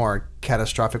bit more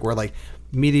catastrophic where like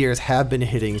meteors have been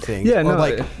hitting things. Yeah,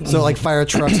 like fire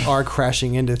trucks are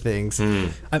crashing into things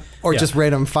or just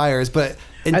random fires. But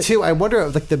two, I wonder,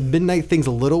 like the midnight thing's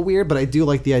a little weird, but I do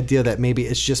like the idea that maybe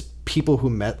it's just people who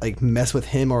mess with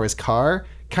him or his car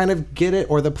kind of get it,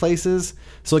 or the places.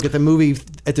 So like at the movie,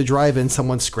 at the drive-in,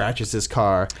 someone scratches his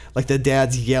car. Like the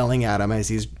dad's yelling at him as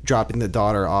he's dropping the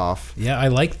daughter off. Yeah, I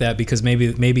like that, because maybe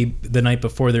the night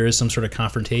before there is some sort of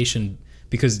confrontation,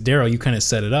 because Daryl, you kind of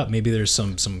set it up. Maybe there's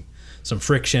some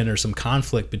friction or some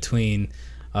conflict between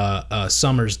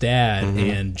Summer's dad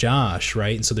and Josh,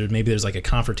 right? And so there's like a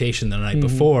confrontation the night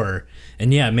before,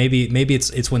 and yeah, maybe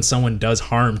it's when someone does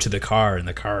harm to the car, and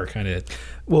the car kind of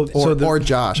or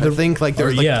Josh. I think like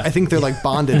they're I think they're like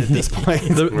bonded at this point.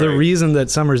 The reason that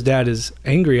Summer's dad is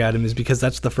angry at him is because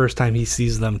that's the first time he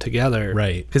sees them together,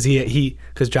 right?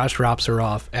 Because Josh drops her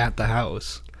off at the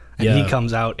house, and he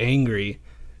comes out angry,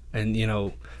 and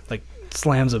like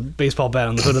slams a baseball bat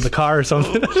on the hood of the car or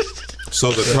something. So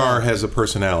the car has a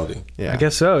personality. Yeah, I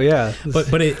guess so. Yeah,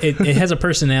 but it has a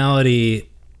personality.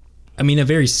 I mean, a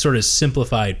very sort of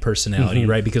simplified personality,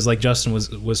 right? Because like Justin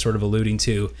was sort of alluding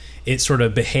to, it sort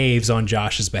of behaves on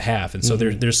Josh's behalf, and so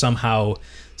there's somehow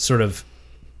sort of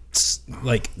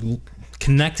like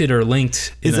connected or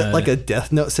linked. Is it like a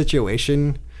Death Note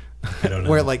situation? I don't know.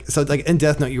 Where like in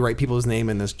Death Note you write people's name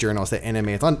in this journal. It's the anime.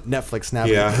 It's on Netflix now.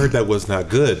 Yeah, I heard that was not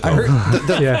good. I heard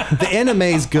the anime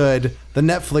is good. The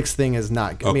Netflix thing is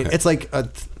not good. Okay. I mean, it's like a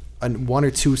 1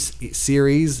 or 2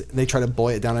 series. They try to boil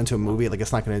it down into a movie. Like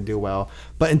it's not going to do well.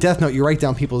 But in Death Note, you write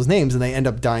down people's names and they end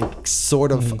up dying.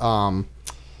 Sort of.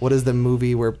 What is the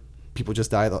movie where people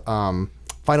just die?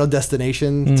 Final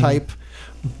Destination type.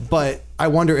 But I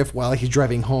wonder if while he's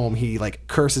driving home, he like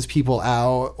curses people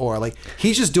out, or like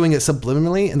he's just doing it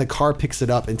subliminally, and the car picks it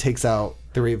up and takes out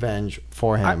the revenge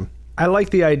for him. I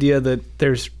like the idea that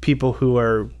there's people who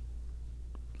are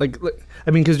like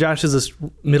I mean, because Josh is this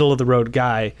middle of the road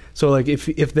guy, so like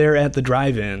if they're at the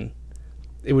drive-in,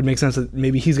 it would make sense that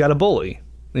maybe he's got a bully.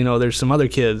 There's some other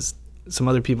kids, some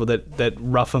other people that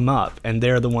rough him up, and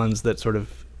they're the ones that sort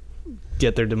of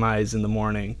get their demise in the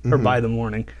morning or by the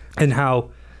morning, and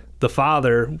how the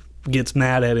father gets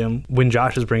mad at him when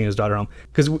Josh is bringing his daughter home,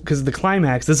 because the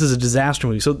climax, this is a disaster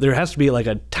movie, so there has to be like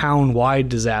a town-wide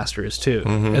disasters too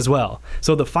as well.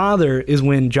 So the father is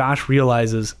when Josh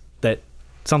realizes that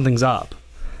something's up,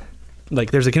 like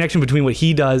there's a connection between what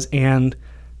he does and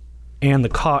the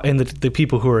car and the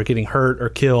people who are getting hurt or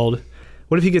killed.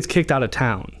 What if he gets kicked out of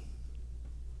town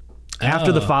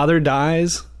after the father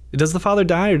dies? Does the father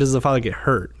die or does the father get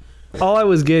hurt? All I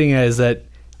was getting at is that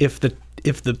if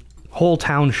the whole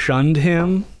town shunned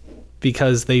him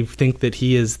because they think that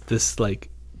he is this like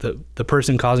the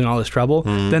person causing all this trouble,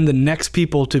 then the next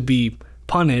people to be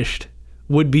punished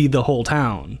would be the whole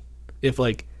town. If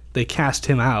like they cast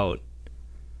him out.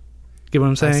 Get what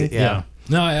I'm saying? Yeah.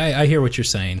 No, I hear what you're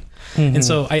saying. And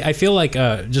so I feel like,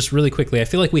 just really quickly, I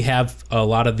feel like we have a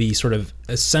lot of the sort of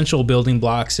essential building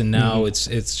blocks, and now it's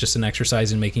just an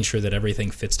exercise in making sure that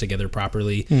everything fits together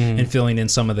properly and filling in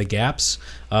some of the gaps.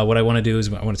 What I want to do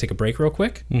is I want to take a break real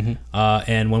quick.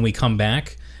 And when we come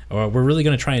back, we're really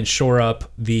going to try and shore up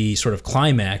the sort of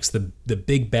climax, the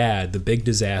big bad, the big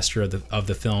disaster of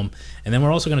the film. And then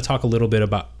we're also going to talk a little bit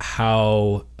about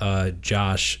how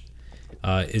Josh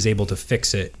is able to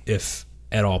fix it, if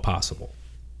at all possible.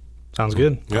 Sounds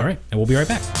good. All right, and we'll be right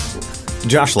back.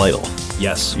 Josh Lytle,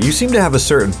 Yes, you seem to have a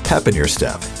certain pep in your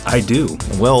step. I do.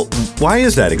 Well, why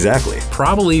is that exactly?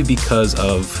 Probably because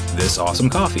of this awesome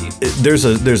coffee. There's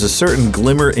a certain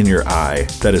glimmer in your eye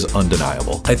that is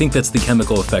undeniable. I think that's the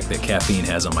chemical effect that caffeine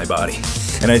has on my body.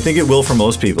 And I think it will for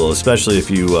most people, especially if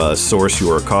you source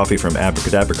your coffee from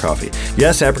Abracadabra Coffee.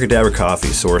 Yes, Abracadabra Coffee,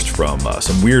 sourced from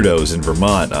some weirdos in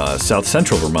Vermont, South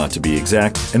Central Vermont to be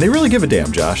exact. And they really give a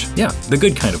damn, Josh. Yeah, the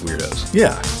good kind of weirdos.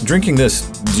 Yeah. Drinking this,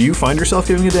 do you find yourself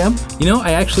giving a damn? You know,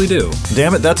 I actually do.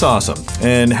 Damn it, that's awesome.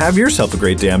 And have yourself a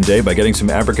great damn day by getting some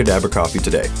Abracadabra Coffee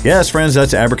today. Yes, friends,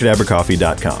 that's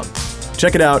abracadabracoffee.com.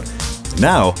 Check it out.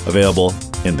 Now available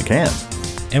in the can.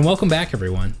 And welcome back,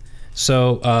 everyone.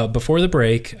 So before the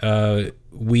break,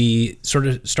 we sort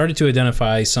of started to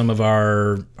identify some of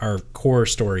our core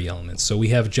story elements. So we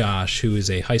have Josh, who is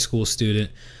a high school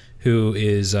student who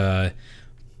is kind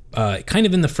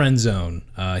of in the friend zone.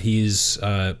 He's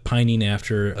pining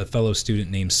after a fellow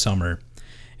student named Summer.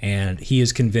 And he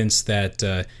is convinced that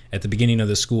at the beginning of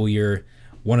the school year,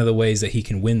 one of the ways that he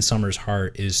can win Summer's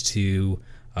heart is to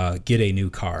get a new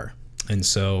car. And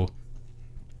so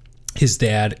his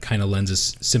dad kind of lends a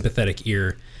sympathetic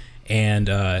ear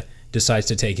and decides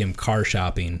to take him car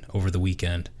shopping over the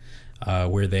weekend,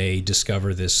 where they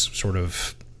discover this sort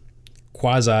of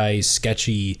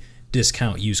quasi-sketchy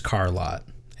discount used car lot.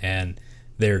 And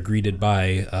they're greeted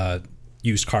by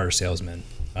used car salesmen,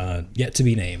 yet to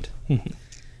be named.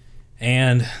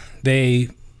 And they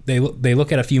they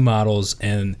look at a few models,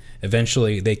 and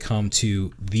eventually they come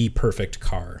to the perfect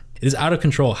car. It is out of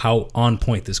control how on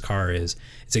point this car is.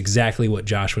 It's exactly what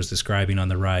Josh was describing on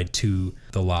the ride to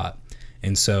the lot.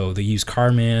 And so the used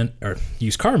car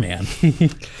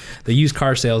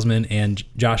salesman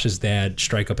and Josh's dad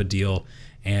strike up a deal,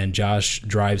 and Josh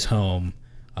drives home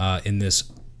in this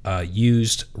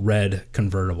used red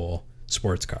convertible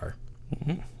sports car.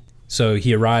 Mm-hmm. So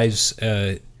he arrives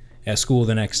at school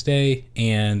the next day,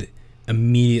 and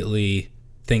immediately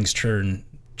things turn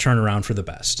around for the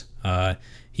best.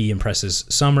 He impresses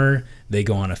Summer. They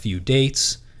go on a few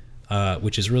dates,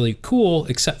 which is really cool,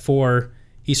 except for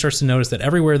he starts to notice that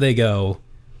everywhere they go,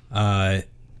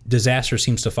 disaster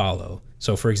seems to follow.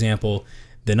 So, for example,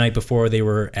 the night before they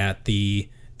were at the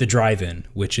drive-in,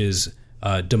 which is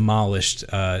demolished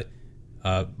by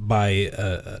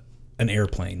an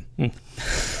airplane.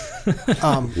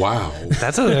 Wow,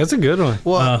 that's a good one.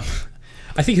 Well,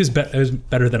 I think it was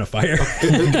better than a fire.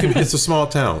 It's a small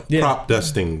town, prop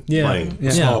dusting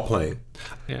plane, small plane.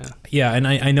 Yeah, and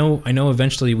I know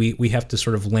eventually we have to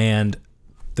sort of land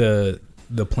the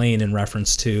plane in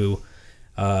reference to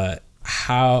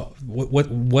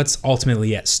what's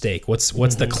ultimately at stake. What's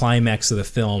the climax of the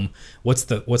film? What's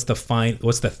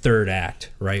the third act,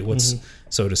 right?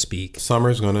 So to speak.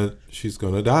 She's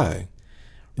gonna die.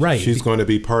 Right. She's going to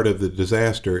be part of the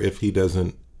disaster if he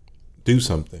doesn't do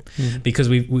something. Because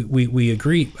we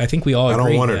agree. I think we all agree. I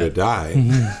don't want her to die.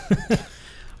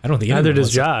 I don't think either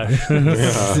does Josh.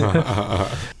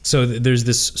 So there's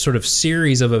this sort of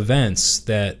series of events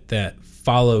that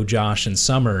follow Josh and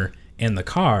Summer and the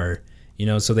car.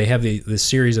 So they have the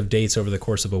series of dates over the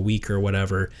course of a week or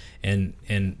whatever, and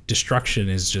destruction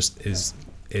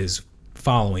is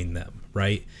following them,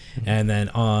 right? Mm-hmm. And then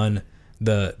on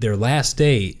their last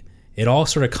date, it all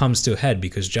sort of comes to a head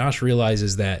because Josh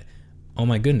realizes that, oh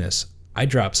my goodness, I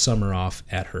dropped Summer off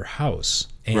at her house,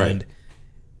 and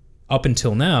up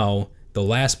until now, the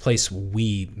last place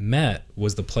we met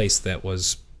was the place that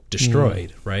was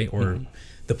destroyed, right? Or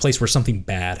the place where something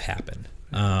bad happened.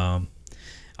 I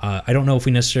don't know if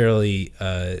we necessarily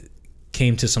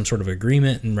came to some sort of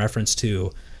agreement in reference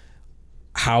to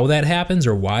how that happens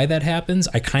or why that happens.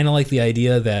 I kind of like the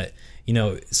idea that,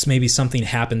 maybe something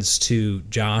happens to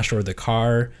Josh or the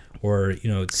car, or,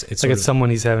 it's like it's someone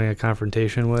he's having a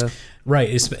confrontation with. Right.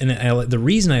 The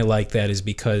reason I like that is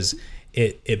because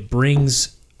it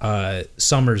brings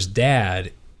Summer's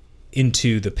dad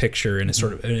into the picture in a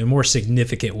sort of in a more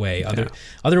significant way.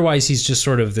 Otherwise, he's just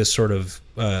sort of this sort of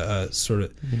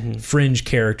fringe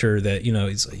character that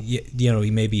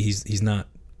he's not.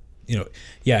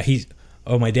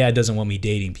 My dad doesn't want me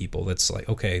dating people. That's like,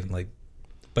 okay, like,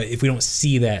 but if we don't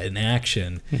see that in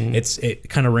action, it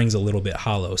kind of rings a little bit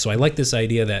hollow. So I like this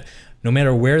idea that no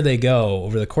matter where they go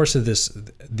over the course of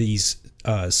these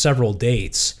several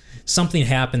dates, something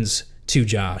happens to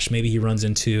Josh. Maybe he runs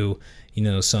into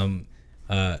some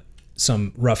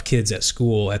rough kids at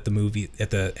school at the movie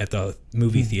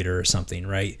theater or something,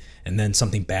 right? And then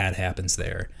something bad happens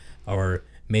there. Or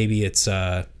maybe it's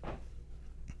in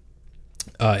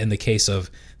the case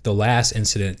of the last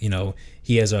incident,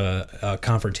 he has a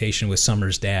confrontation with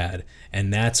Summer's dad,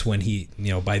 and that's when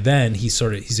by then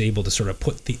he's able to sort of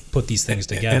put these things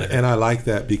together. And I like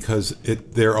that because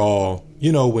they're all,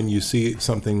 when you see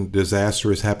something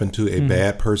disastrous happen to a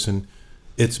bad person,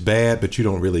 it's bad, but you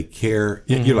don't really care.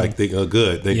 You're like, they are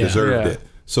good, they deserved it.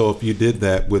 So if you did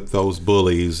that with those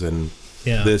bullies and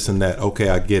this and that, okay,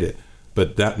 I get it.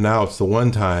 But now it's the one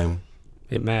time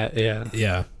it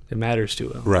matters to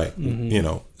him, right?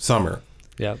 Summer.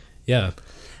 Yeah,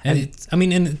 and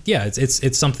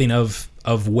it's something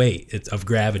of weight, it's of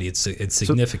gravity. It's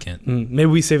significant. So, maybe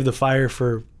we save the fire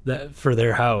for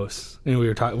their house. We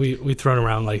were talking. We thrown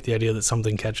around like the idea that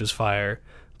something catches fire,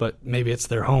 but maybe it's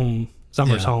their home,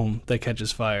 Summer's home, that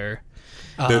catches fire.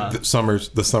 The summer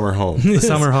home. The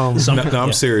summer home. No,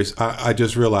 I'm serious. I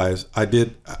just realized I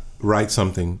did write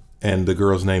something. And the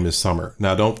girl's name is Summer.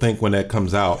 Now, don't think when that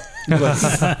comes out,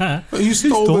 you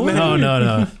stole the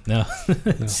name. No.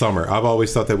 Summer. I've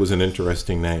always thought that was an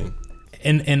interesting name.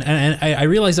 And I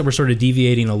realize that we're sort of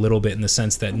deviating a little bit in the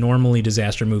sense that normally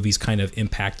disaster movies kind of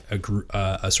impact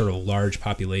a sort of large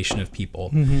population of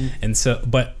people, and so,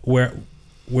 but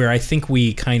where I think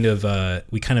we kind of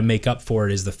make up for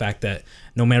it is the fact that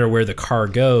no matter where the car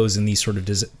goes and these sort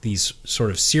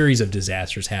of series of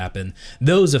disasters happen,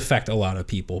 those affect a lot of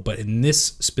people. But in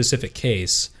this specific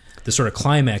case, the sort of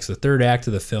climax, the third act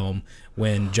of the film,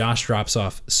 when Josh drops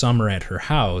off Summer at her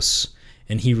house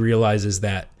and he realizes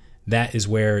that is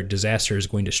where disaster is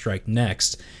going to strike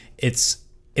next, it's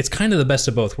kind of the best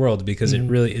of both worlds because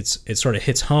it sort of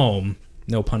hits home.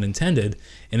 no pun intended,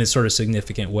 in a sort of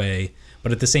significant way.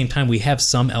 But at the same time, we have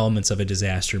some elements of a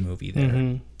disaster movie there.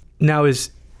 Mm-hmm. Now, is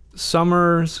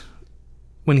Summers,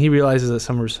 when he realizes that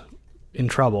Summers in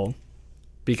trouble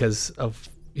because of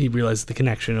he realizes the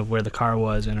connection of where the car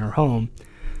was in her home,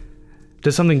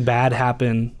 does something bad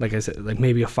happen? Like I said, like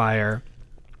maybe a fire.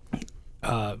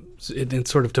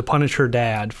 It's sort of to punish her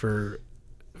dad for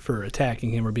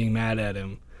attacking him or being mad at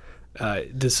him.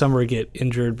 Does Summer get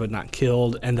injured but not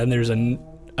killed? And then there's an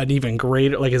even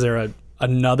greater, like, is there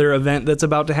another event that's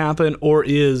about to happen, or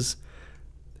is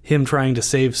him trying to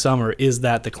save Summer, is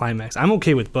that the climax? I'm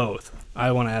okay with both.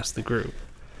 I want to ask the group,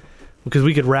 because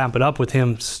we could wrap it up with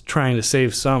him trying to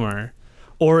save Summer,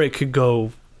 or it could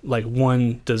go like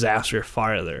one disaster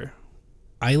farther.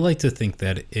 I like to think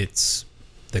that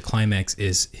the climax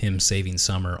is him saving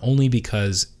Summer, only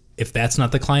because if that's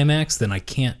not the climax, then I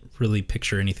can't really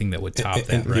picture anything that would top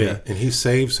that, right? Yeah, and he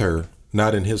saves her,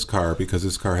 not in his car, because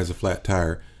his car has a flat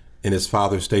tire, in his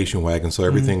father's station wagon, so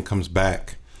everything comes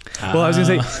back. Well, I was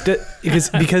going to say,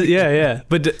 because yeah.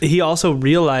 But he also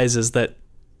realizes that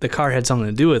the car had something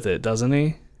to do with it, doesn't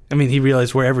he? I mean, he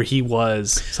realized wherever he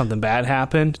was, something bad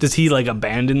happened. Does he, like,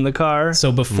 abandon the car?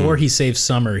 So before he saves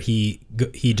Summer, he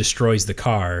destroys the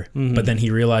car, but then he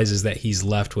realizes that he's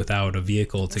left without a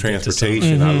vehicle to get to Summer.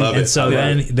 Transportation, I love it. And so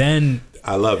then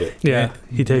I love it. Yeah,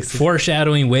 he takes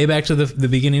foreshadowing way back to the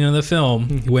beginning of the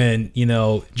film, when, you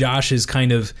know, Josh is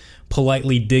kind of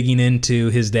politely digging into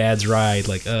his dad's ride,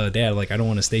 like, Dad, like, I don't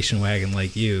want a station wagon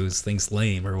like you, this thing's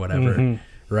lame or whatever,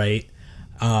 right?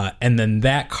 And then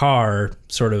that car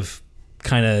sort of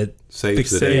kind of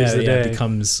saves the day.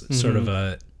 becomes sort of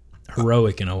a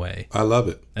heroic in a way. I love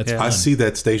it. That's I fun. see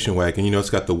that station wagon. You know,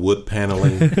 it's got the wood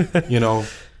paneling. You know,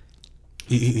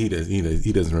 he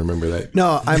doesn't remember that.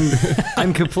 No,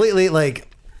 I'm completely like,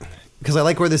 because I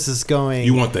like where this is going.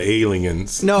 You want the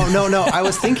aliens? No. I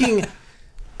was thinking,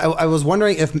 I was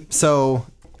wondering if when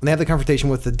they have the confrontation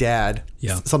with the dad,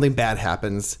 something bad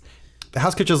happens. The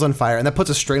house catches on fire, and that puts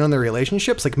a strain on their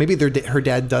relationships. Like, maybe her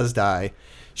dad does die.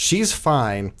 She's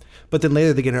fine, but then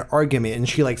later they get in an argument, and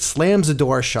she, like, slams the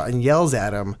door shut and yells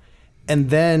at him, and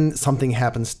then something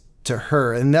happens to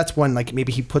her, and that's when, like,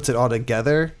 maybe he puts it all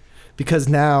together, because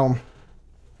now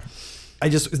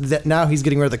now he's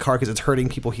getting rid of the car because it's hurting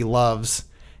people he loves,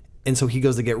 and so he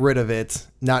goes to get rid of it,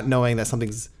 not knowing that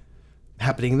something's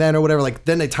happening then or whatever. Like,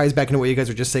 then it ties back into what you guys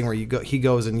were just saying, where he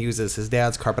goes and uses his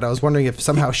dad's car. But I was wondering if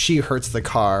somehow she hurts the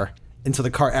car, and so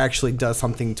the car actually does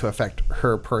something to affect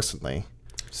her personally.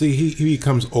 See, he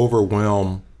becomes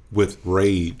overwhelmed with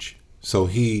rage. So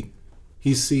he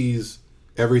sees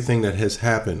everything that has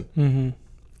happened, and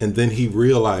then he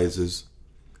realizes,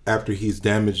 after he's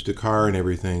damaged the car and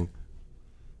everything,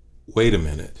 wait a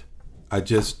minute, I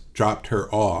just dropped her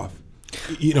off.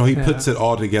 You know, he puts it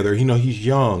all together. You know, he's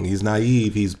young, he's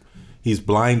naive, he's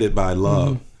blinded by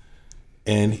love,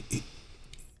 and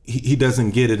he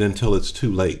doesn't get it until it's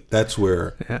too late. That's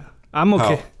where I'm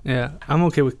okay. I'm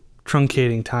okay with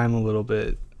truncating time a little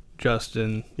bit,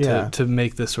 Justin, to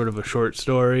make this sort of a short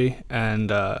story.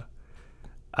 And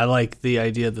I like the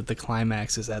idea that the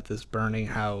climax is at this burning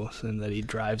house, and that he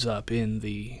drives up in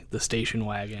the station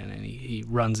wagon, and he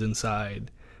runs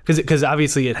inside. Because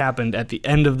obviously it happened at the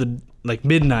end of the, like,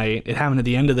 midnight. It happened at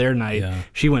the end of their night. Yeah.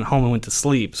 She went home and went to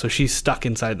sleep, so she's stuck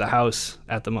inside the house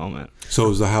at the moment.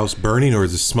 So is the house burning or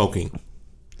is it smoking?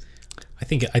 I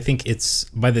think it's,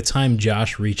 by the time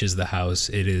Josh reaches the house,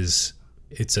 it's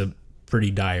a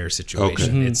pretty dire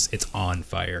situation. Okay. It's on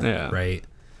fire, right?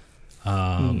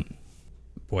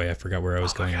 Boy, I forgot where I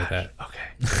was going with that.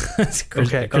 Okay.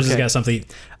 Chris has got something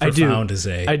profound to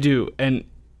say. I do, and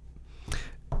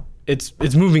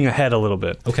it's moving ahead a little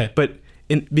bit. Okay. But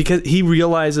because he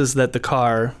realizes that the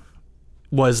car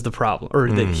was the problem, or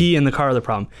that he and the car are the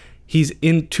problem, he's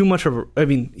in too much of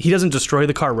he doesn't destroy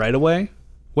the car right away.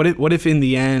 What if in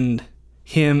the end,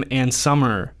 him and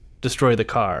Summer destroy the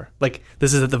car? Like,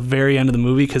 this is at the very end of the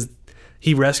movie, because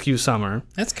he rescues Summer.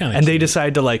 That's kind of And cute. they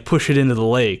decide to, like, push it into the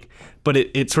lake. But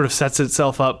it sort of sets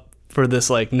itself up for this,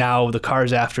 like, now the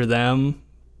car's after them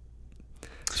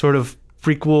sort of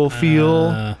prequel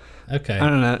feel. Okay. I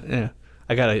don't know. Yeah.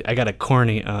 I got a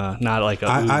corny, not like a.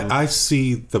 I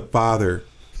see the father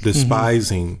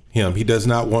despising him. He does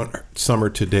not want Summer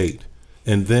to date.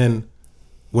 And then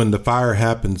when the fire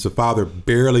happens, the father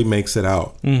barely makes it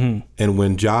out. And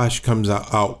when Josh comes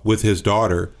out with his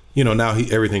daughter, you know, now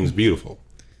everything's beautiful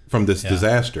from this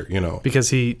disaster, you know. Because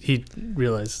he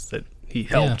realizes that he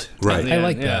helped. Right. I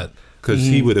like that. Because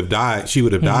he would have died. She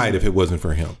would have died if it wasn't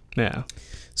for him. Yeah.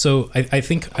 So I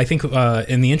think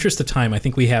in the interest of time, I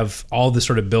think we have all the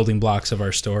sort of building blocks of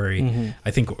our story. Mm-hmm.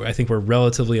 I think we're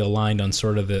relatively aligned on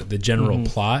sort of the general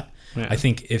plot. Yeah. I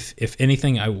think if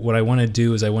anything, what I want to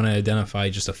do is I want to identify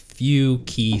just a few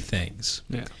key things.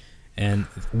 Yeah. And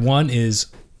one is,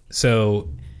 so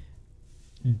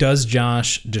does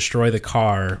Josh destroy the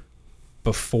car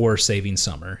before saving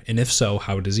Summer? And if so,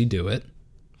 how does he do it?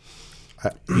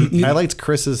 I liked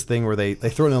Chris's thing where they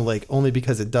throw it in the lake only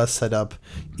because it does set up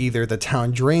either the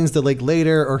town drains the lake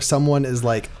later or someone is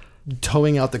like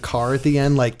towing out the car at the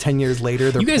end, like 10 years later.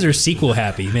 You guys are sequel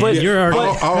happy, man. But- You're already...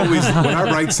 I always, when I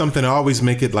write something, I always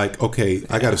make it like, okay,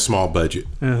 I got a small budget.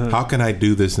 How can I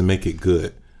do this and make it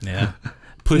good? Yeah.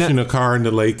 Pushing a car in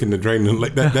the lake and the drain in the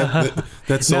lake,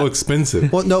 that's so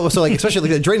expensive. Well, no, so like especially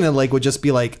like the draining the lake would just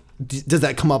be like, does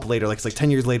that come up later? Like it's like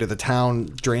 10 years later, the town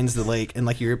drains the lake, and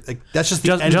like you're like that's just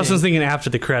the ending. Justin's thinking after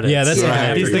the credits. Yeah, that's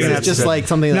Yeah, He's thinking it's after just the like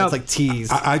something Now- that's like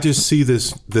teased. I just see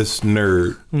this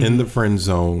nerd in the friend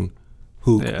zone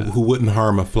who Yeah. who wouldn't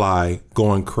harm a fly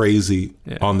going crazy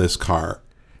on this car.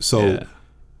 So Yeah.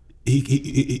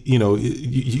 he you know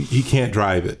he can't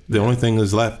drive it. The only thing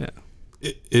that's left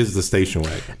is the station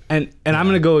wagon. And I'm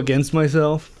going to go against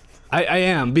myself. I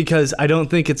am, because I don't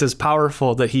think it's as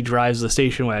powerful that he drives the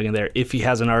station wagon there if he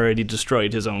hasn't already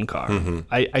destroyed his own car.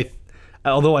 I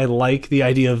although I like the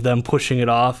idea of them pushing it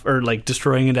off or like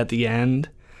destroying it at the end,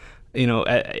 you know,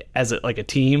 as like a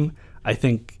team, I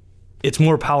think it's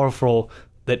more powerful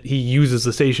that he uses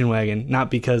the station wagon, not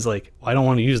because like, well, I don't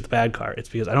want to use the bad car. It's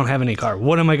because I don't have any car.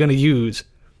 What am I going to use?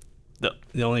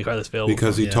 The only car that's available.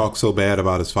 Because he talks so bad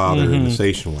about his father in the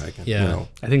station wagon. Yeah. You know.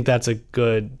 I think that's a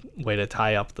good way to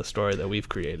tie up the story that we've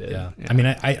created. Yeah. I mean,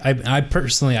 I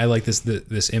personally, I like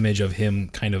this image of him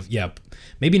kind of,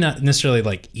 maybe not necessarily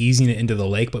like easing it into the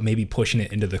lake, but maybe pushing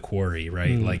it into the quarry,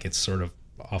 right? Like it's sort of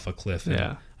off a cliff. And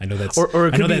Yeah. I know that's, Or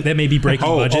it I know could be- that may be breaking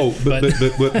budget,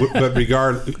 but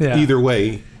regard Yeah. either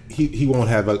way, he won't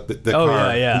have the Oh,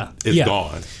 car. yeah. Is Yeah.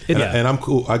 gone. Yeah. And I'm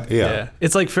cool. Yeah.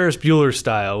 It's like Ferris Bueller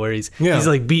style, where he's Yeah.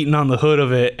 like beating on the hood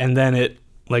of it, and then it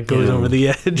like goes over the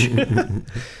edge.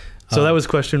 So that was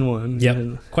question one. Yep.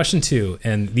 And- Question two,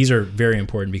 and these are very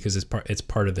important because it's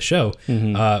part of the show.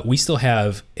 We still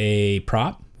have a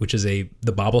prop, which is the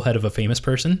bobblehead of a famous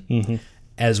person,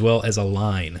 as well as a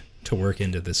line to work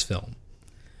into this film.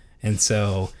 And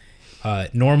so,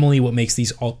 normally, what makes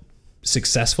these all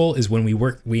successful is when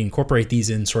we incorporate these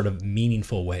in sort of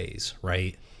meaningful ways,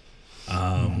 right?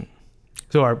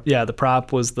 So the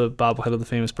prop was the bobblehead of the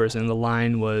famous person. And the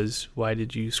line was, "Why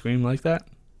did you scream like that?"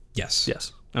 Yes.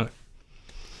 Yes. Okay.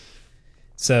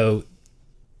 So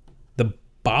the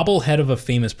bobblehead of a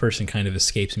famous person kind of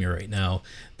escapes me right now.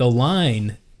 The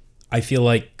line, I feel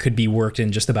like, could be worked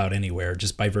in just about anywhere,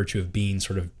 just by virtue of being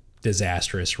sort of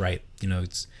disastrous, right? You know,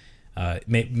 it's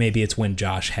maybe it's when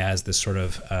Josh has this sort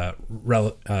of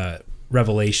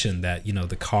revelation that, you know,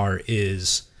 the car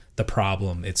is the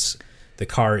problem. The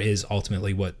car is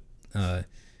ultimately what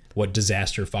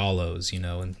disaster follows, you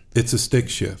know. And it's a stick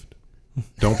shift.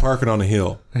 Don't park it on a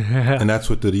hill. And that's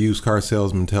what the used car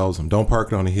salesman tells them. Don't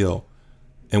park it on a hill.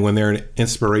 And when they're at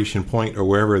Inspiration Point or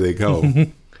wherever they go,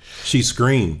 she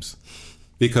screams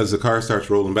because the car starts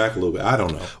rolling back a little bit. I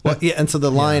don't know. Well, yeah, and so the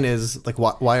line is like,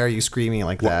 why are you screaming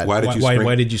like that? Why did you scream?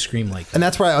 Why did you scream like that? And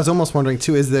that's why I was almost wondering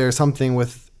too, is there something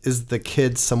is the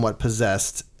kid somewhat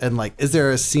possessed? And like, is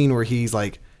there a scene where he's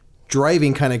like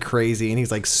driving kind of crazy and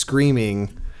he's like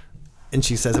screaming and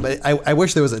she says it? But I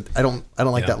wish there was I don't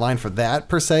like that line for that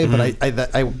per se, but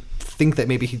I think that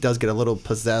maybe he does get a little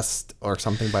possessed or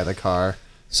something by the car.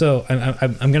 So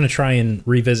I'm going to try and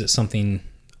revisit something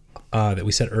that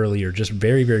we said earlier, just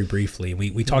very, very briefly.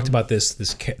 We talked about this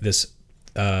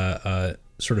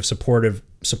sort of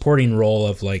supporting role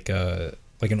of like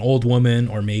an old woman,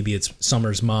 or maybe it's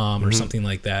Summer's mom or something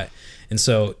like that. And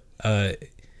so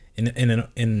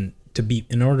in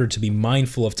order to be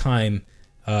mindful of time,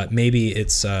 maybe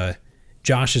it's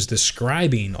Josh is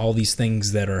describing all these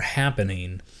things that are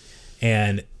happening,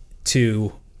 and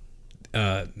to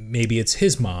maybe it's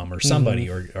his mom or somebody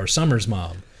or Summer's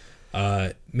mom.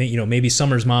 Maybe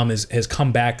Summer's mom has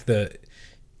come back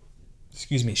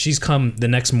she's come the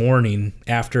next morning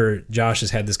after Josh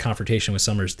has had this confrontation with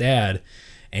Summer's dad,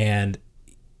 and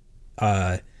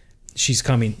she's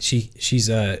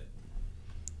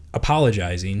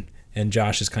apologizing, and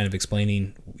Josh is kind of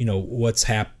explaining, you know, what's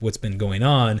been going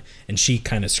on, and she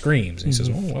kind of screams, and he says,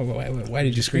 why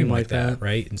did you scream like that?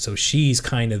 Right? And so she's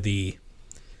kind of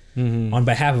on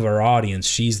behalf of our audience,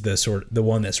 she's the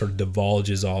one that sort of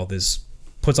divulges all this,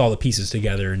 puts all the pieces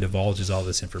together and divulges all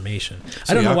this information.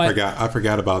 I don't know why I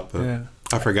forgot about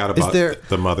I forgot about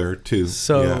the mother too.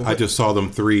 So yeah, I just saw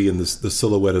them three and the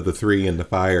silhouette of the three in the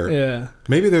fire. Yeah.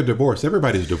 Maybe they're divorced.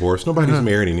 Everybody's divorced. Nobody's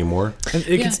married anymore. And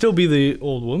it could still be the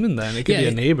old woman then. It could be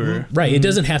a neighbor. Right. It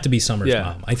doesn't have to be Summer's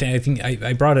mom. I think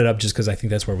I brought it up just because I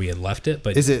think that's where we had left it.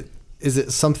 But is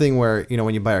it something where, you know,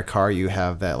 when you buy a car, you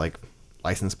have that like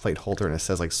license plate holder and it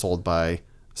says like sold by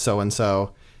so and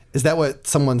so? Is that what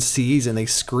someone sees and they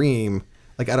scream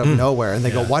like out of nowhere and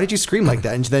they go, "Why did you scream like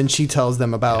that?" And then she tells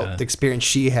them about the experience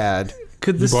she had.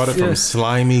 You bought it from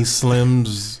Slimy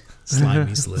Slims.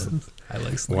 Slimy Slim. I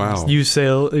like Slims. Wow.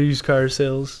 Used car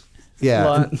sales. Yeah.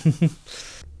 Lot.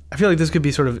 I feel like this could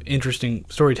be sort of interesting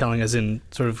storytelling, as in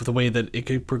sort of the way that it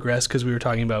could progress, because we were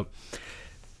talking about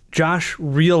Josh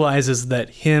realizes that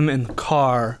him and the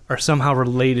car are somehow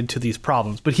related to these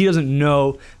problems, but he doesn't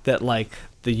know that like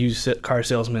the used car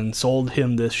salesman sold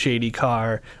him this shady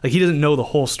car. Like, he doesn't know the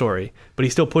whole story, but he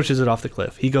still pushes it off the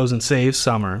cliff. He goes and saves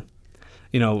Summer,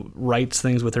 you know, writes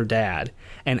things with her dad.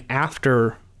 And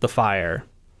after the fire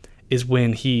is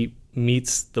when he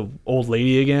meets the old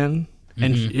lady again.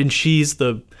 And she's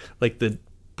the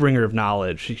bringer of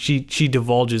knowledge. She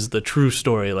divulges the true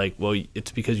story. Like, well,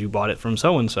 it's because you bought it from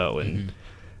so-and-so. And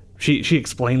she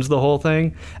explains the whole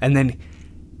thing. And then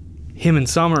him and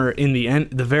Summer, in the end,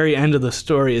 the very end of the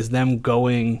story is them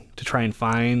going to try and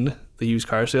find the used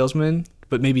car salesman,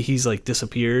 but maybe he's like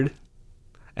disappeared,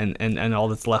 and all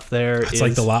that's left there it's is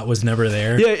like the lot was never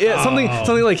there. Yeah, something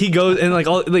like he goes and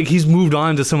like he's moved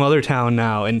on to some other town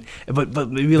now, and but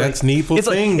maybe like that's needful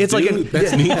things. It's like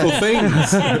that's needful things.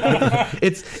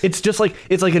 It's just like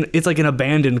it's like an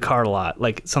abandoned car lot,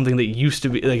 like something that used to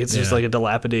be like it's just like a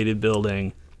dilapidated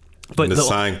building. But the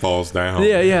sign falls down.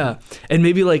 Yeah. And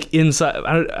maybe like inside,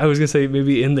 I was gonna say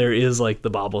maybe in there is like the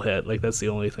bobblehead. Like that's the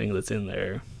only thing that's in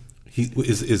there.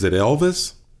 Is it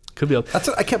Elvis? Could be. That's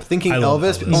what I kept thinking.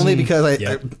 Elvis, only because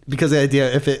because the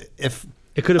idea if it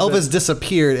could have Elvis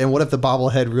disappeared, and what if the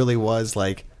bobblehead really was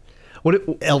like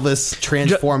Elvis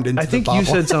transformed into? I think the you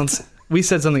we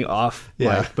said something off.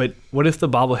 Yeah. But what if the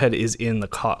bobblehead is in the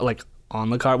car, like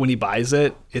on the car when he buys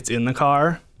it? It's in the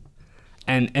car.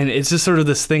 And it's just sort of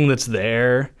this thing that's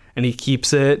there, and he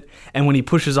keeps it. And when he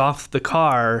pushes off the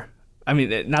car, I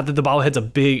mean, not that the bobblehead's a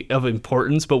big of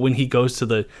importance, but when he goes to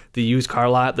the used car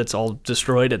lot that's all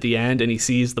destroyed at the end, and he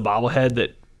sees the bobblehead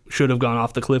that should have gone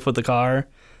off the cliff with the car,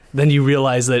 then you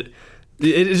realize that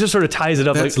it just sort of ties it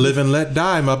up. That's like, Live and Let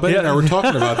Die. My buddy and I were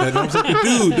talking about that. And I was like,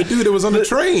 the dude that was on the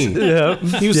train. Yeah,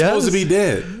 he was supposed to be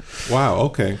dead. Wow.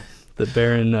 Okay. The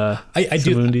Baron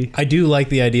I do like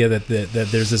the idea that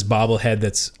there's this bobblehead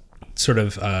that's sort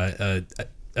of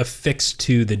affixed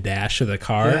to the dash of the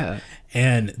car,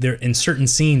 and there in certain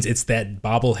scenes it's that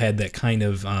bobblehead that kind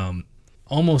of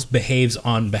almost behaves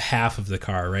on behalf of the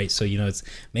car, right? So, you know, it's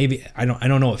maybe I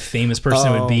don't know what famous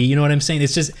person it would be. You know what I'm saying?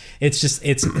 It's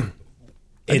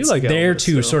like there Elvis,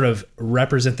 to sort of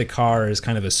represent the car as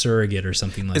kind of a surrogate or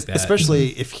something like that. Especially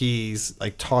if he's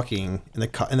like talking and the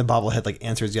bobblehead like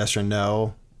answers yes or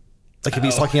no. Like if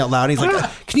he's talking out loud and he's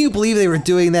like, "Can you believe they were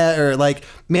doing that?" Or like,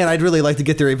 "Man, I'd really like to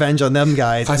get the revenge on them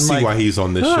guys." I see why he's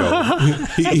on this show.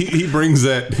 he brings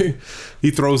that. He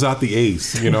throws out the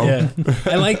ace, you know.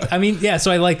 Yeah.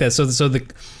 So I like that. So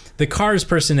the car's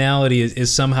personality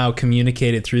is somehow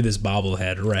communicated through this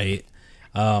bobblehead, right?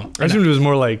 I assumed it was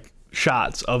more like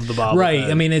shots of the bobblehead. Right.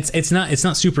 I mean, it's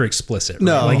not super explicit. Right?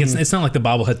 No, like it's not like the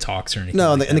bobblehead talks or anything.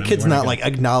 No, like and the kid's not like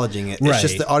acknowledging it. It's right.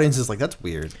 just the audience is like, that's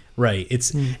weird. Right.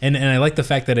 It's and I like the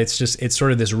fact that it's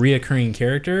sort of this reoccurring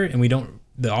character, and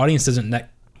the audience doesn't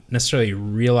necessarily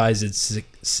realize its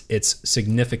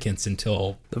significance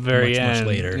until the very end. Much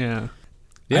later. Yeah.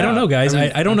 I don't know, guys.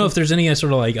 I don't know if there's any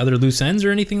sort of like other loose ends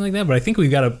or anything like that, but I think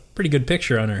we've got a pretty good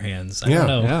picture on our hands. I don't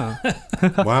know.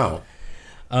 Yeah. Wow.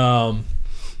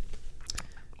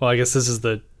 Well, I guess this is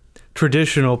the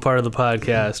traditional part of the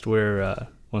podcast where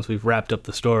once we've wrapped up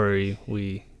the story,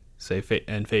 we say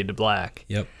fade to black.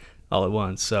 Yep. All at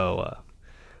once. So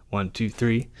 1, 2,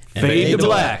 3. And fade to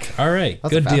black. All right.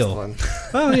 That's good a fast deal. one.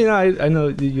 Well, you know, I know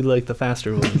you like the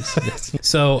faster ones.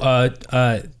 So,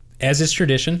 as is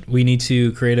tradition, we need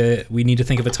to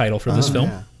think of a title for this film.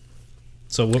 Yeah.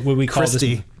 So what would we call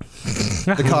Christy. this?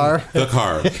 The car. The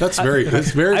car. That's very.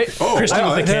 Christy with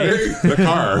a K. The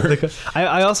car.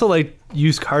 I also like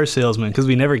used car salesman because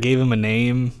we never gave him a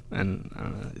name,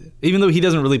 and even though he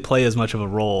doesn't really play as much of a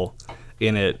role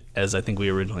in it as I think we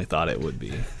originally thought it would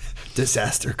be.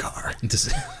 Disaster car.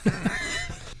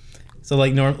 So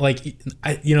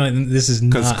this is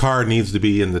because car needs to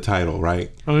be in the title,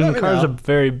 right? I mean, the car's a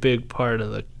very big part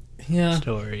of the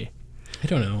story. I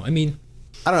don't know. I mean,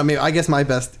 I don't know. Maybe I guess my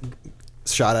best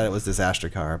shot at it was Disaster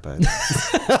Car, but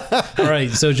All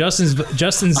right, so Justin's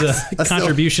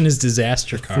contribution is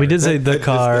Disaster Car. We did say the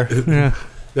car. Yeah.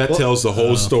 That tells the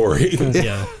whole story.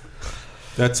 Yeah.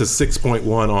 That's a 6.1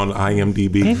 on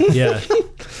IMDb. Yeah.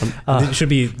 It should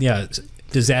be,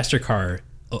 Disaster Car,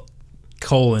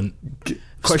 colon,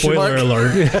 Question spoiler mark? I'm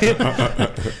alert.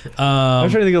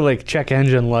 trying to think of like check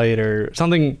engine light or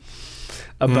something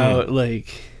about like.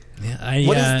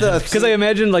 what is the? Because I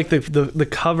imagine like the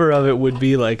cover of it would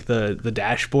be like the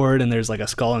dashboard and there's like a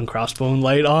skull and crossbone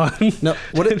light on. No,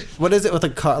 what is it with a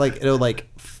car? Like it'll like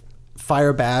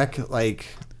fire back, like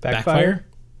Backfire?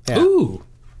 Yeah. Ooh.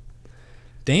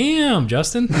 Damn,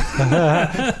 Justin.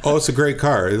 Oh, it's a great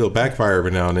car. It'll backfire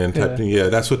every now and then. Yeah,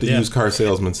 that's what the used car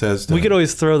salesman says to We him. could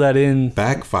always throw that in.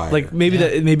 Backfire. Like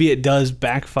maybe maybe it does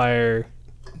backfire.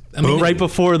 I mean, Right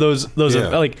before those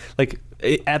Yeah. like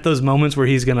at those moments where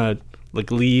he's gonna like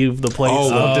leave the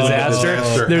place of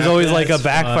disaster. There's always like a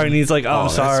backfire, and he's like, "Oh, I'm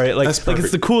sorry." that's Like it's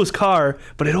perfect. the coolest car,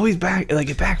 but it always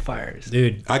it backfires.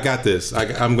 dude. I got this.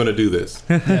 I'm going to do this.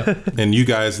 And you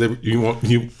guys, I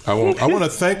want to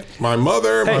thank my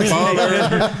mother, my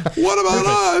father. What about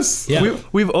us? Yeah.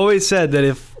 We've always said that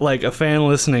if like a fan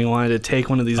listening wanted to take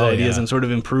one of these ideas and sort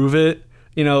of improve it,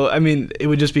 I mean, it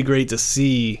would just be great to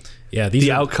see. Yeah, these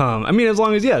the are outcome. I mean, as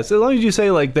long as you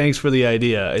say like thanks for the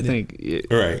idea, I think.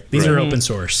 Right. these are open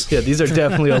source. Yeah, these are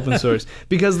definitely open source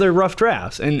because they're rough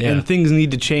drafts and things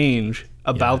need to change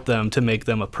about them to make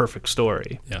them a perfect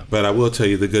story. Yeah. But I will tell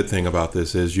you the good thing about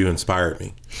this is you inspired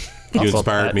me. You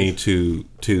inspired me to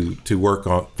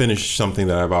finish something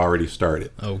that I've already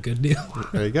started. Oh, good deal.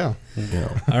 There you go.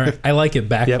 All right, I like it.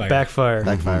 Backfire. Yeah, backfire.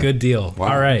 Backfire. Good deal.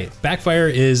 Wow. All right, Backfire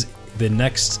is the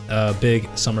next big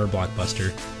summer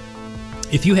blockbuster.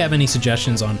 If you have any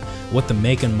suggestions on what the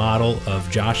make and model of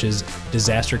Josh's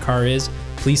Disaster Car is,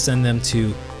 please send them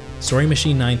to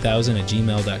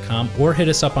storymachine9000@gmail.com or hit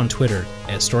us up on Twitter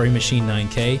at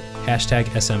storymachine9k,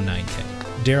 #SM9k.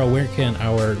 Daryl, where can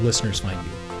our listeners find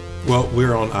you? Well,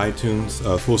 we're on iTunes.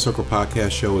 Full Circle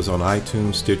Podcast Show is on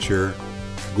iTunes, Stitcher,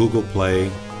 Google Play.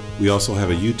 We also have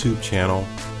a YouTube channel.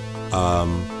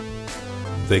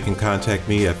 They can contact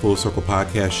me at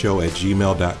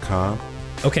fullcirclepodcastshow@gmail.com.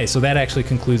 Okay, so that actually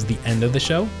concludes the end of the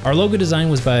show. Our logo design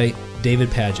was by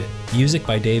David Paget, music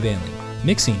by Dave Ailing,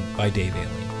 mixing by Dave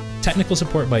Ailing, technical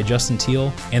support by Justin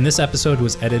Teal, and this episode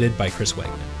was edited by Chris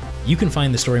Wegman. You can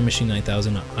find the Story Machine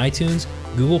 9000 on iTunes,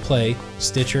 Google Play,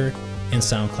 Stitcher, and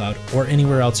SoundCloud, or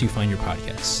anywhere else you find your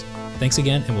podcasts. Thanks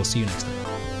again, and we'll see you next time.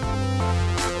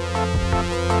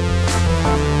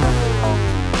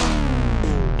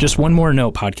 Just one more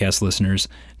note, podcast listeners.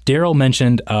 Daryl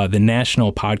mentioned the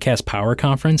National Podcast Power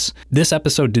Conference. This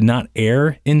episode did not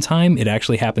air in time. It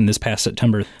actually happened this past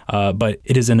September, but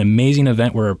it is an amazing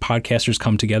event where podcasters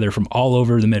come together from all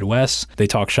over the Midwest. They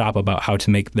talk shop about how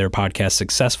to make their podcast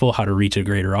successful, how to reach a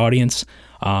greater audience.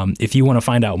 If you want to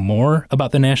find out more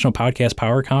about the National Podcast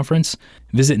Power Conference,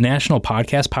 visit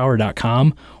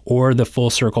nationalpodcastpower.com or the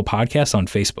Full Circle Podcast on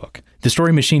Facebook. The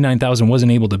Story Machine 9000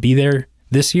 wasn't able to be there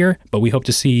this year, but we hope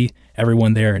to see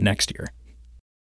everyone there next year.